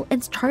table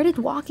and started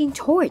walking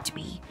toward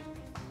me.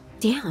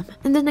 Damn,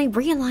 and then I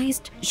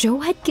realized Joe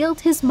had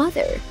killed his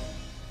mother.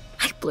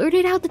 I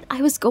blurted out that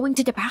I was going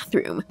to the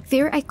bathroom.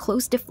 There I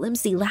closed the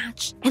flimsy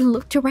latch and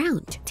looked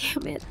around.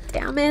 Damn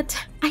it.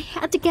 I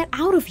had to get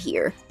out of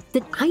here.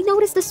 Then I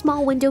noticed a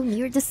small window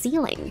near the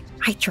ceiling.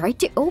 I tried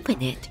to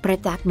open it, but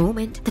at that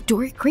moment, the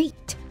door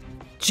creaked.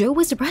 Joe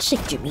was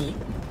rushing to me,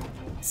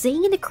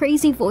 saying in a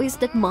crazy voice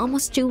that Mom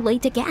was too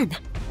late again.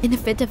 In a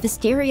fit of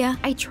hysteria,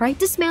 I tried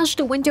to smash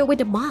the window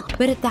with a mop,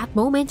 but at that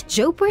moment,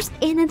 Joe burst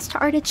in and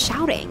started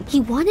shouting. He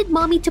wanted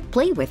Mommy to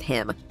play with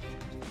him.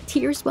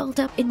 Tears welled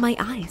up in my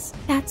eyes.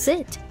 That's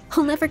it.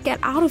 I'll never get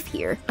out of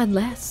here,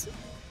 unless...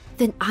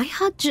 Then I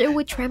hugged Joe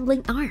with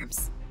trembling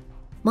arms.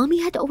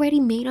 Mommy had already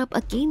made up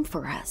a game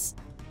for us.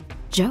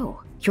 "Joe,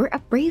 you're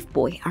a brave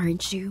boy,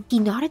 aren't you?" He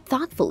nodded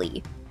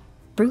thoughtfully.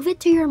 "Prove it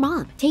to your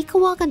mom. Take a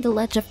walk on the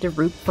ledge of the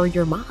roof for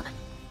your mom.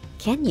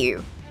 Can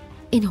you?"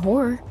 In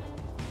horror,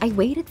 I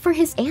waited for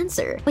his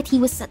answer, but he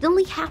was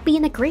suddenly happy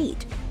and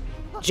agreed.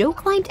 Joe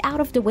climbed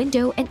out of the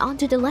window and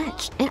onto the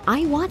ledge, and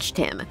I watched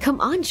him. "Come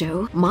on,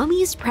 Joe.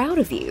 Mommy is proud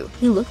of you."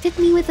 He looked at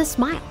me with a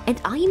smile,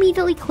 and I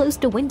immediately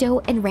closed the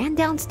window and ran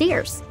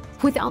downstairs.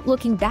 Without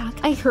looking back,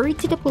 I hurried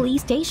to the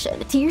police station.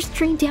 Tears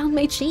streamed down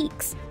my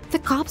cheeks. The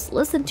cops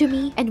listened to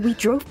me, and we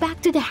drove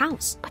back to the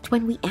house. But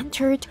when we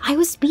entered, I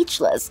was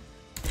speechless.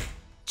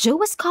 Joe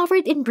was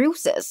covered in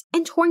bruises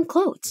and torn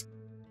clothes.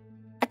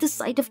 At the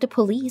sight of the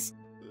police,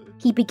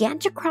 he began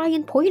to cry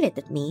and pointed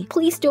at me.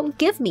 "Please don't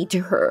give me to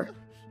her."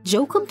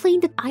 Joe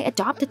complained that I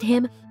adopted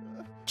him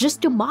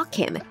just to mock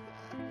him,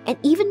 and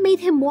even made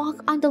him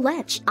walk on the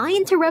ledge. I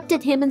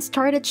interrupted him and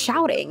started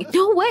shouting,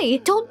 "No way!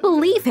 Don't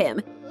believe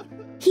him!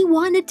 He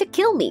wanted to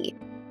kill me!"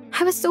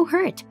 I was so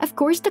hurt. Of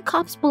course, the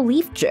cops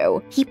believed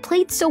Joe. He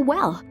played so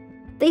well.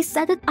 They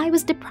said that I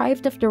was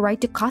deprived of the right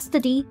to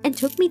custody and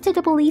took me to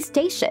the police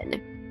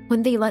station.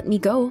 When they let me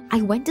go,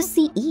 I went to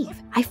see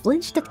Eve. I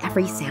flinched at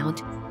every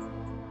sound,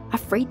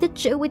 afraid that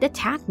Joe would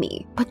attack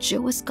me. But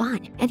Joe was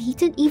gone, and he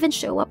didn't even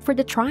show up for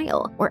the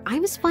trial, where I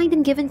was fined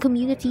and given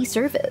community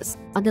service.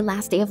 On the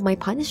last day of my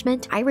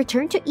punishment, I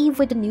returned to Eve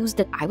with the news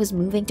that I was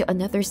moving to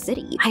another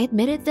city. I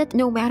admitted that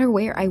no matter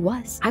where I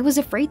was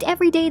afraid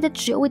every day that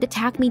Joe would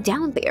attack me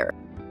down there.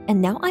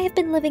 And now I have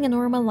been living a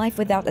normal life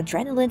without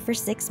adrenaline for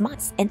 6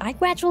 months, and I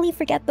gradually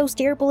forget those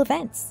terrible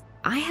events.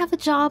 I have a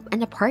job,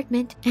 an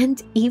apartment,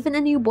 and even a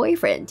new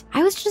boyfriend.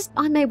 I was just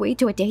on my way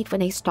to a date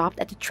when I stopped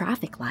at the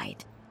traffic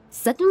light.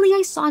 Suddenly,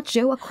 I saw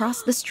Joe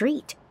across the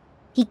street.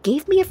 He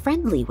gave me a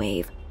friendly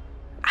wave.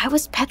 I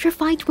was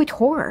petrified with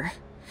horror.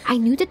 I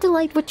knew that the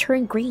light would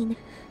turn green,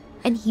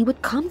 and he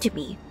would come to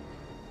me.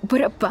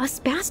 But a bus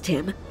passed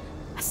him.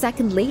 A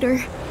second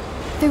later,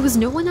 there was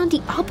no one on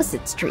the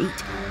opposite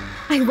street.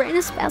 I ran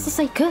as fast as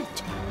I could.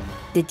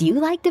 Did you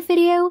like the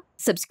video?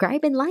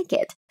 Subscribe and like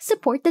it.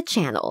 Support the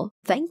channel.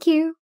 Thank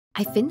you.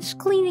 I finished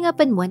cleaning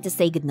up and went to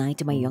say goodnight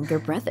to my younger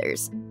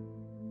brothers.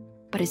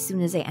 But as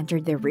soon as I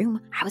entered their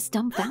room, I was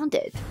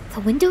dumbfounded.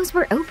 The windows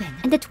were open,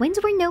 and the twins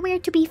were nowhere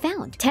to be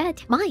found.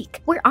 Ted,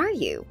 Mike, where are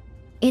you?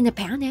 In a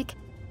panic,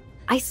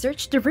 I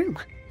searched the room.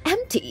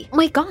 Empty.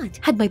 My God,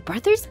 had my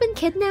brothers been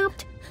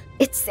kidnapped?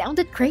 It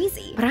sounded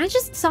crazy, but I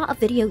just saw a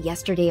video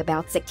yesterday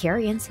about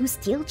sectarians who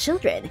steal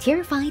children.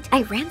 Terrified,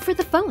 I ran for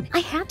the phone. I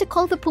had to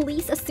call the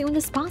police as soon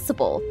as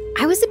possible.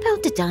 I was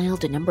about to dial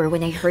the number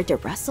when I heard a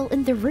rustle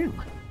in the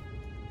room.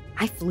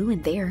 I flew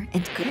in there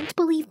and couldn't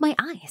believe my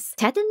eyes.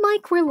 Ted and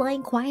Mike were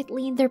lying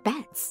quietly in their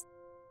beds.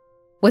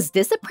 Was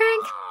this a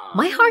prank?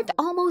 My heart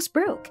almost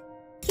broke.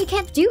 You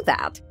can't do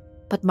that.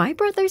 But my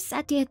brothers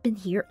said they had been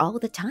here all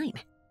the time.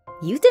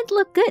 You didn't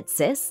look good,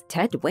 sis.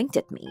 Ted winked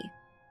at me.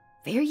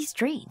 Very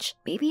strange.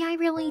 Maybe I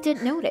really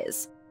didn't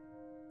notice.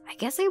 I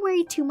guess I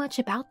worried too much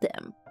about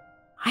them.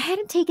 I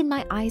hadn't taken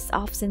my eyes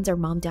off since our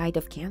mom died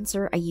of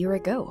cancer a year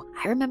ago.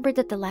 I remember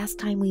that the last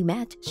time we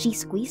met, she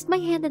squeezed my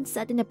hand and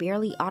said in a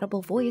barely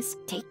audible voice,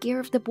 "Take care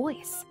of the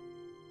boys."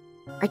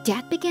 Our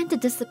dad began to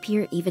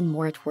disappear even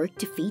more at work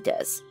to feed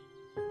us.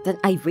 Then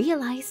I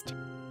realized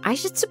I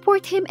should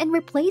support him and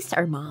replace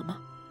our mom.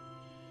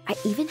 I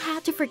even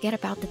had to forget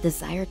about the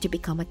desire to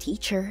become a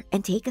teacher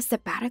and take a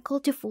sabbatical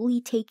to fully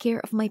take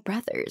care of my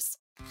brothers.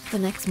 The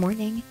next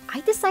morning,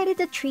 I decided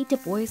to treat the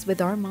boys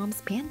with our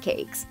mom's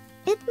pancakes.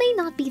 It may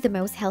not be the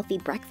most healthy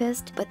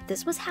breakfast, but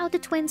this was how the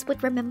twins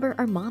would remember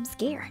our mom's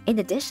care. In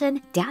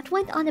addition, Dad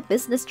went on a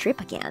business trip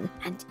again,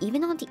 and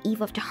even on the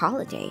eve of the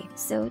holiday.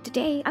 So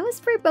today, I was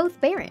for both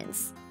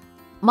parents.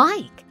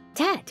 Mike,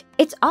 Ted,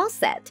 it's all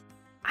set.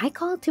 I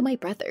called to my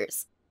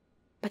brothers.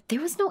 But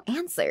there was no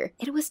answer.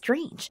 It was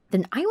strange.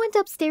 Then I went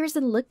upstairs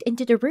and looked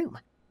into the room.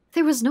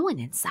 There was no one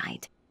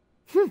inside.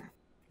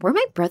 Were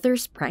my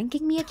brothers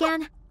pranking me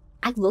again?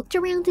 I looked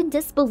around in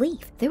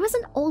disbelief. There was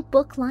an old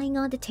book lying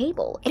on the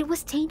table. It was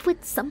stained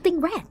with something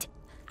red.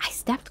 I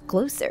stepped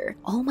closer.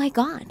 Oh my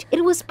God,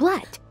 it was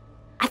blood.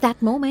 At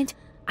that moment,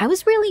 I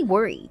was really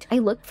worried. I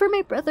looked for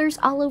my brothers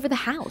all over the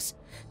house,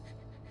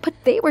 but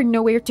they were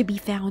nowhere to be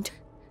found.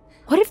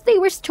 What if they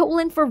were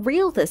stolen for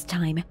real this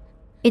time?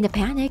 In a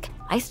panic,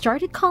 I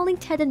started calling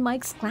Ted and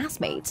Mike's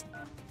classmates,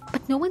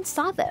 but no one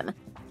saw them.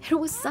 It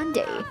was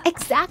Sunday.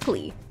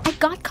 Exactly. I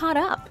got caught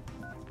up.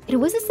 It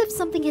was as if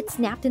something had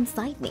snapped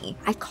inside me.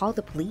 I called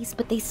the police,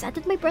 but they said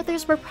that my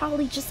brothers were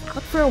probably just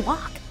out for a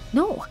walk.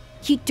 No,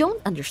 you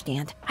don't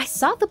understand. I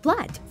saw the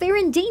blood. They're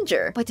in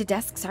danger. But the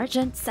desk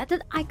sergeant said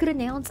that I could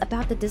announce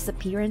about the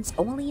disappearance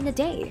only in a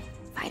day.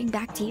 Fighting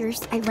back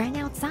tears, I ran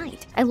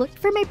outside. I looked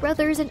for my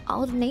brothers in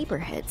all the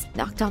neighborhoods,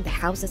 knocked on the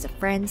houses of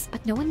friends,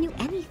 but no one knew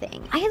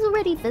anything. I had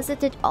already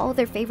visited all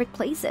their favorite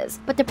places,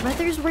 but the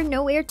brothers were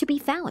nowhere to be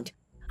found.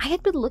 I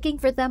had been looking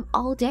for them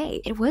all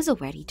day. It was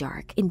already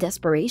dark. In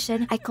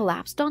desperation, I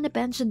collapsed on a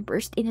bench and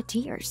burst into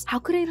tears. How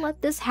could I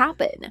let this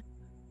happen?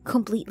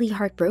 Completely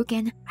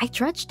heartbroken, I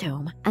trudged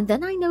home, and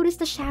then I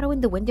noticed a shadow in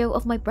the window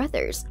of my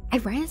brothers. I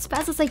ran as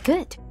fast as I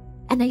could,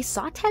 and I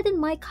saw Ted and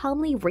Mike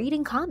calmly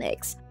reading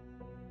comics,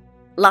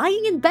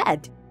 lying in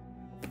bed.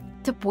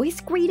 The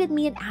boys greeted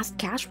me and asked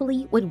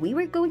casually when we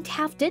were going to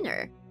have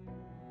dinner.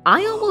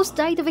 I almost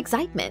died of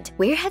excitement.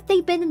 Where had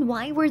they been and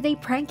why were they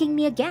pranking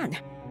me again?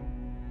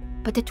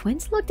 But the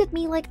twins looked at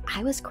me like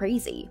I was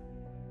crazy.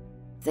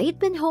 They'd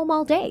been home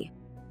all day.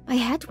 My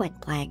head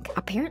went blank.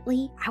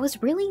 Apparently, I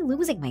was really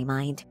losing my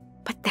mind.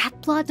 But that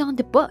blood on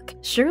the book,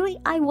 surely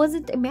I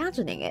wasn't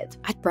imagining it.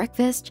 At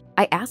breakfast,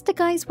 I asked the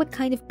guys what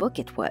kind of book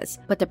it was,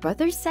 but the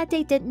brothers said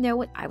they didn't know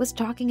what I was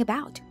talking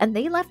about, and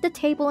they left the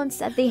table and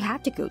said they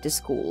had to go to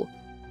school.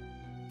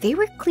 They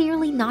were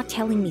clearly not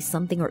telling me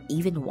something or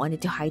even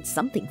wanted to hide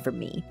something from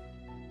me.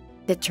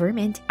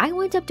 Determined, I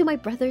went up to my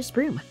brother's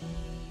room.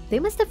 They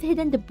must have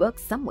hidden the book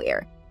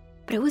somewhere,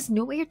 but it was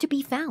nowhere to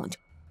be found.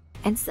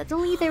 And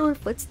suddenly there were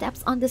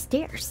footsteps on the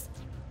stairs.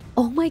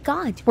 Oh my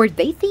god, were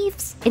they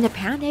thieves? In a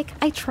panic,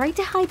 I tried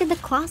to hide in the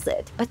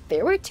closet, but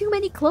there were too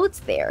many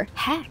clothes there.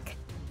 Heck,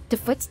 the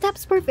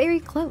footsteps were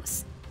very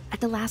close. At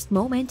the last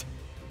moment,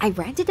 I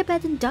ran to the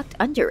bed and ducked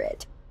under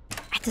it.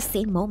 At the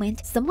same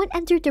moment, someone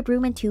entered the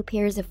room and 2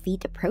 pairs of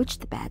feet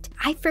approached the bed.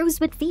 I froze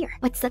with fear,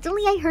 but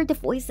suddenly I heard the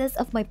voices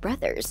of my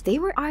brothers. They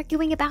were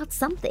arguing about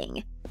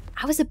something.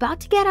 I was about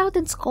to get out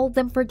and scold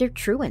them for their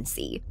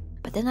truancy,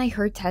 but then I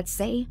heard Ted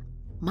say,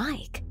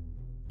 "Mike,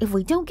 if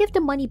we don't give the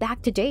money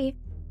back today,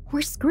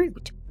 we're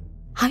screwed."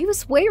 I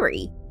was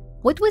wary.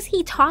 What was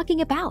he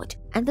talking about?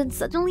 And then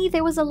suddenly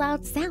there was a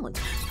loud sound.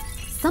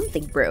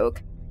 Something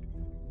broke.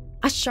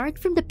 A shard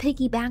from the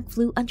piggy bank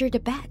flew under the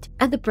bed,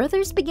 and the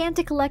brothers began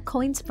to collect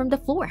coins from the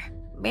floor.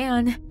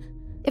 Man,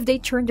 if they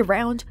turned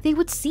around, they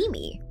would see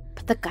me.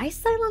 But the guy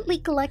silently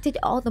collected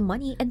all the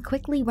money and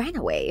quickly ran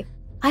away.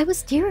 I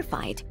was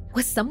terrified.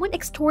 Was someone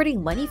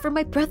extorting money from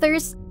my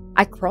brothers?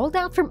 I crawled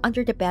out from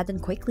under the bed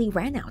and quickly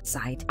ran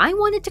outside. I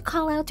wanted to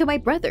call out to my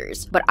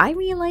brothers, but I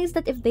realized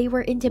that if they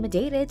were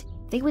intimidated,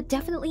 they would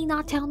definitely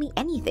not tell me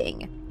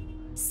anything.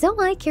 So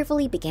I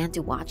carefully began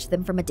to watch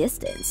them from a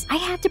distance. I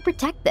had to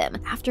protect them.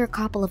 After a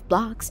couple of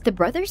blocks, the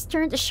brothers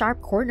turned a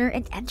sharp corner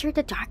and entered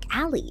a dark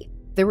alley.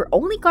 There were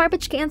only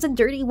garbage cans and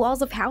dirty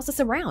walls of houses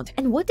around.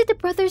 And what did the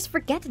brothers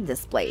forget in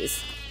this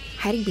place?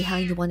 Hiding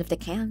behind one of the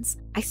cans,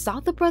 I saw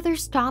the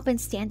brothers stop and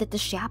stand at the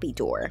shabby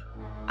door.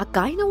 A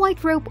guy in a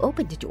white robe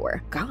opened the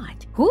door.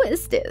 God, who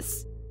is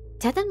this?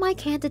 Ted and Mike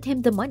handed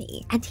him the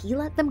money, and he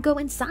let them go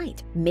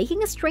inside,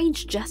 making a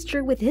strange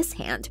gesture with his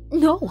hand.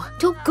 No,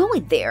 don't go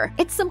in there.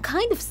 It's some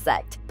kind of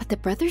sect. But the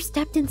brothers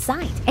stepped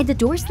inside, and the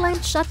door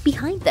slammed shut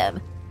behind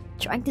them.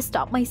 Trying to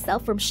stop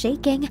myself from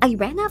shaking, I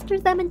ran after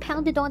them and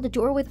pounded on the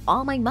door with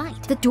all my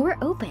might. The door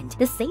opened.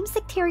 The same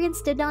sectarian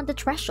stood on the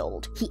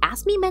threshold. He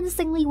asked me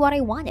menacingly what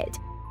I wanted.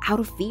 Out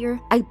of fear,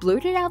 I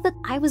blurted out that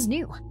I was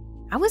new.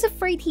 I was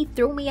afraid he'd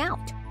throw me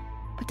out.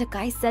 But the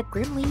guy said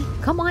grimly,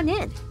 "Come on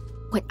in."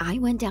 When I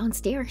went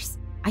downstairs,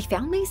 I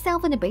found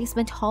myself in a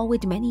basement hall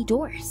with many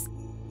doors.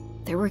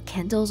 There were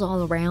candles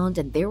all around,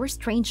 and there were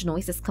strange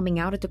noises coming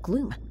out of the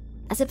gloom,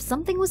 as if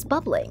something was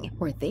bubbling.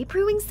 Were they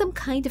brewing some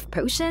kind of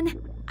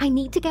potion? I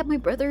need to get my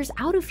brothers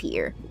out of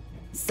here.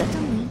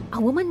 Suddenly,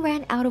 a woman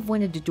ran out of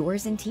one of the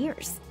doors in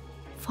tears.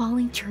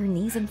 Falling to her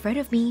knees in front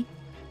of me,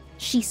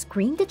 she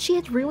screamed that she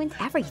had ruined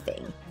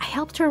everything. I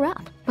helped her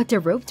up, but the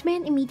robed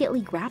man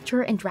immediately grabbed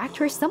her and dragged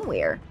her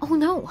somewhere. Oh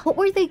no, what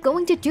were they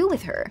going to do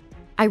with her?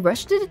 I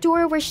rushed to the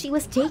door where she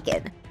was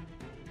taken,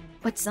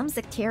 but some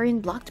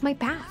sectarian blocked my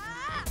path.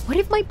 What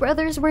if my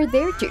brothers were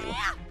there too?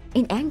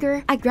 In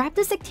anger, I grabbed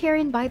the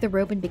sectarian by the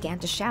robe and began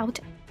to shout,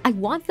 "I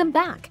want them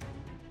back!"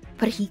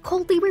 But he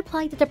coldly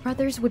replied that the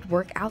brothers would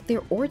work out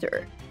their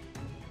order.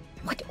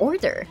 What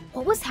order?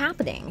 What was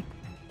happening?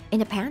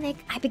 In a panic,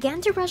 I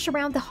began to rush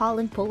around the hall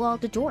and pull all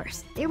the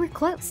doors. They were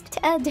closed.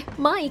 Ted,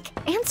 Mike,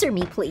 answer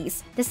me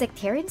please. The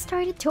sectarian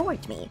started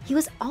toward me. He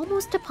was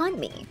almost upon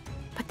me.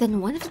 But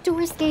then one of the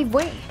doors gave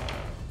way.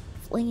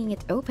 Flinging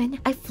it open,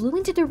 I flew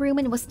into the room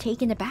and was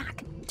taken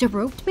aback. The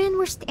robed men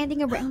were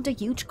standing around a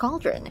huge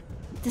cauldron.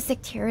 The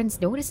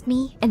sectarians noticed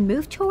me and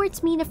moved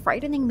towards me in a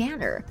frightening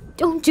manner.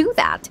 Don't do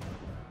that!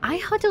 I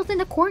huddled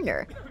in a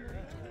corner.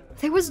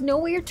 There was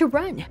nowhere to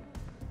run.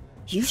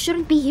 "You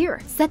shouldn't be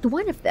here," said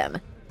one of them.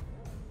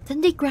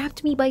 Then they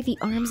grabbed me by the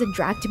arms and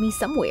dragged me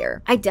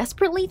somewhere. I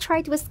desperately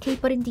tried to escape,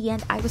 but in the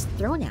end, I was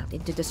thrown out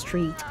into the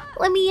street.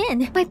 "Let me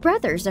in! My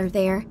brothers are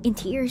there!" In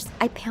tears,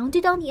 I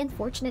pounded on the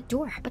unfortunate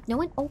door, but no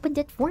one opened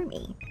it for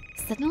me.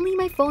 Suddenly,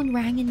 my phone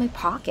rang in my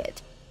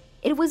pocket.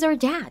 It was our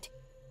dad.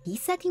 He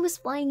said he was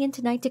flying in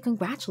tonight to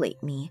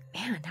congratulate me.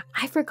 Man,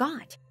 I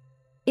forgot.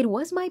 It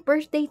was my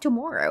birthday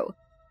tomorrow.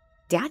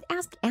 Dad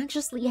asked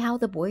anxiously how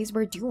the boys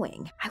were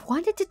doing. I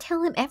wanted to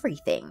tell him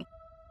everything.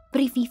 But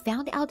if he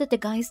found out that the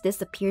guys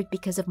disappeared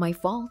because of my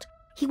fault,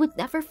 he would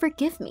never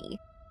forgive me.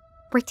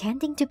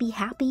 Pretending to be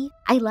happy,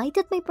 I lied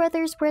that my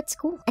brothers were at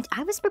school and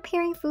I was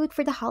preparing food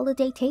for the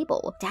holiday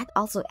table. Dad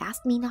also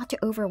asked me not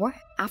to overwork.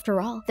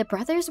 After all, the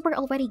brothers were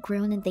already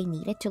grown and they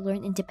needed to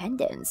learn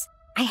independence.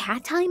 I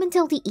had time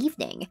until the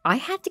evening. I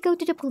had to go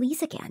to the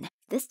police again.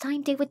 This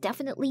time they would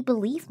definitely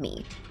believe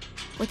me.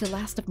 With the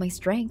last of my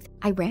strength,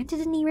 I ran to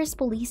the nearest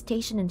police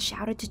station and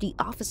shouted to the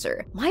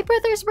officer, "My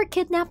brothers were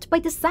kidnapped by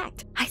the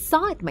sect. I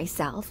saw it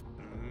myself."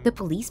 The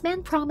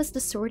policeman promised to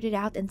sort it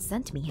out and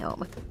sent me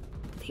home.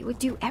 They would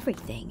do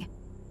everything.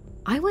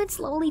 I went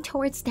slowly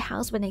towards the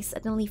house when I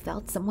suddenly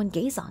felt someone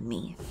gaze on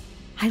me.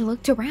 I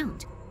looked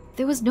around.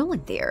 There was no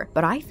one there,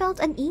 but I felt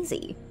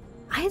uneasy.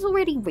 I had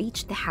already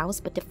reached the house,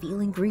 but the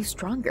feeling grew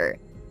stronger.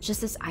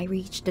 Just as I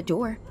reached the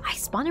door, I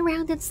spun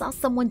around and saw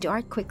someone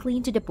dart quickly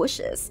into the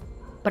bushes.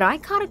 But I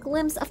caught a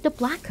glimpse of the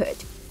Black Hood.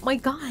 My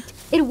God,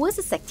 it was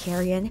a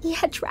sectarian. He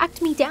had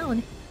tracked me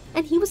down,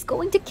 and he was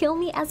going to kill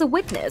me as a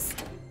witness.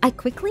 I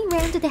quickly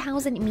ran to the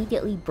house and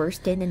immediately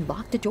burst in and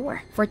locked the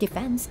door. For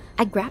defense,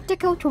 I grabbed a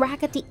coat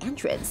rack at the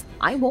entrance.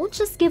 I won't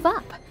just give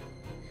up.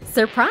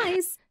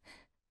 Surprise!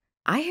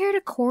 I heard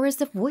a chorus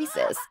of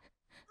voices.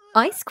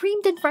 I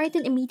screamed and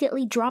frightened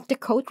immediately dropped the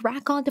coat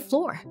rack on the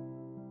floor.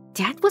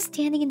 Dad was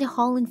standing in the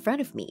hall in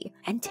front of me,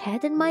 and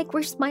Ted and Mike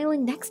were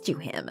smiling next to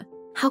him.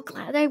 How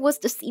glad I was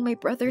to see my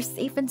brothers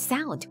safe and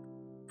sound.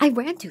 I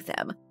ran to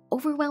them,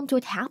 overwhelmed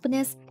with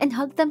happiness, and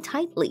hugged them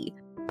tightly.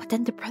 But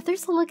then the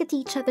brothers looked at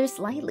each other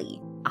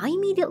slyly. I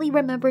immediately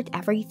remembered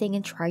everything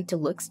and tried to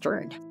look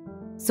stern.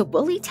 So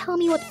will you tell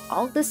me what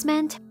all this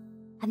meant?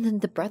 And then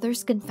the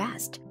brothers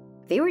confessed.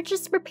 They were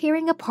just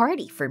preparing a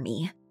party for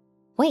me.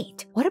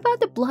 Wait, what about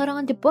the blood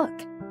on the book?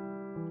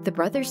 The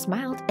brothers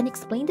smiled and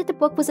explained that the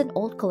book was an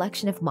old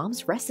collection of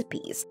Mom's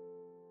recipes.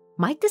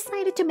 Mike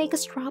decided to make a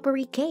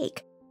strawberry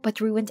cake,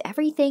 but ruined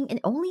everything and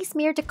only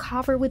smeared the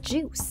cover with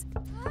juice.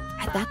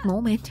 At that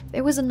moment,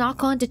 there was a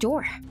knock on the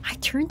door. I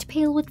turned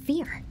pale with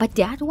fear, but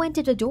Dad went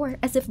to the door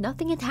as if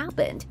nothing had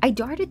happened. I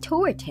darted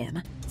toward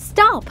him.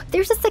 Stop!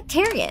 There's a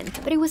sectarian!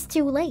 But it was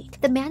too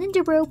late. The man in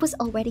the robe was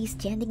already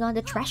standing on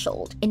the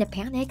threshold. In a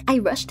panic, I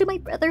rushed to my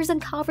brothers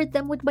and covered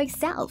them with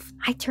myself.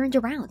 I turned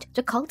around.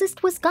 The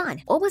cultist was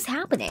gone. What was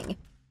happening?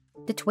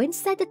 The twins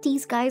said that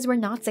these guys were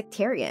not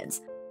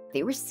sectarians.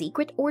 They were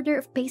secret order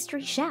of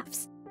pastry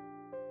chefs.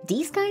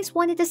 These guys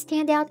wanted to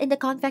stand out in the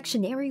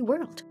confectionery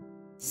world.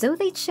 So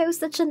they chose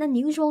such an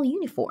unusual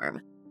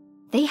uniform.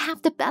 They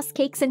have the best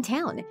cakes in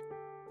town,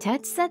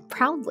 Ted said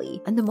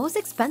proudly, and the most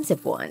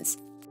expensive ones.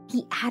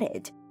 He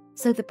added,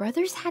 so the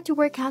brothers had to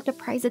work out the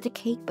price of the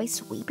cake by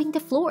sweeping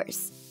the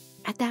floors.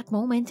 At that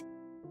moment,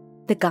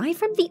 the guy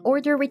from the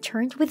order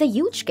returned with a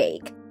huge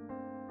cake.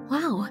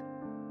 Wow,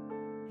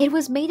 it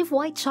was made of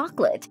white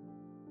chocolate.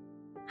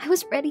 I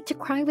was ready to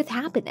cry with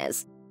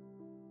happiness.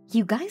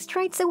 You guys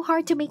tried so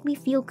hard to make me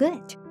feel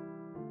good.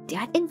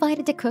 Dad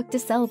invited the cook to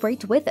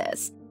celebrate with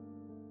us.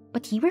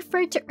 But he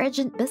referred to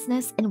urgent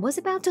business and was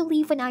about to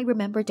leave when I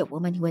remembered the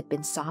woman who had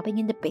been sobbing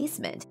in the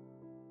basement.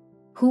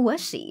 Who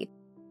was she?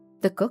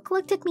 The cook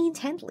looked at me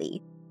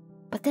intently,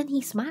 but then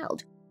he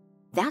smiled.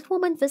 That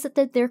woman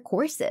visited their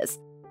courses.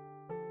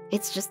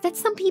 It's just that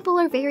some people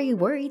are very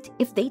worried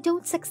if they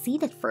don't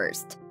succeed at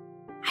first.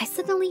 I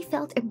suddenly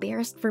felt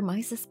embarrassed for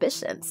my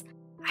suspicions.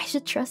 I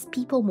should trust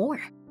people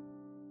more.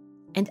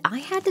 And I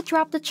had to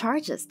drop the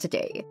charges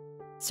today.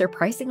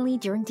 Surprisingly,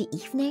 during the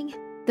evening,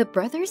 the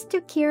brothers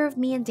took care of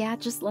me and Dad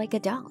just like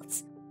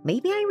adults.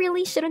 Maybe I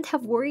really shouldn't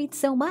have worried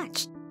so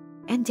much.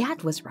 And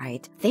Dad was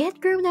right. They had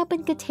grown up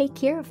and could take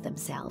care of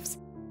themselves.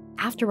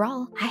 After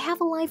all, I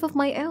have a life of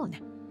my own.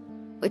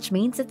 Which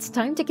means it's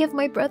time to give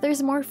my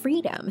brothers more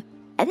freedom.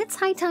 And it's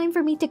high time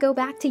for me to go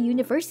back to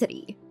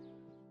university.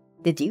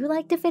 Did you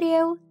like the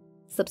video?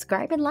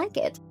 Subscribe and like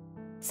it.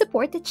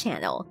 Support the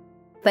channel.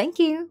 Thank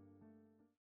you.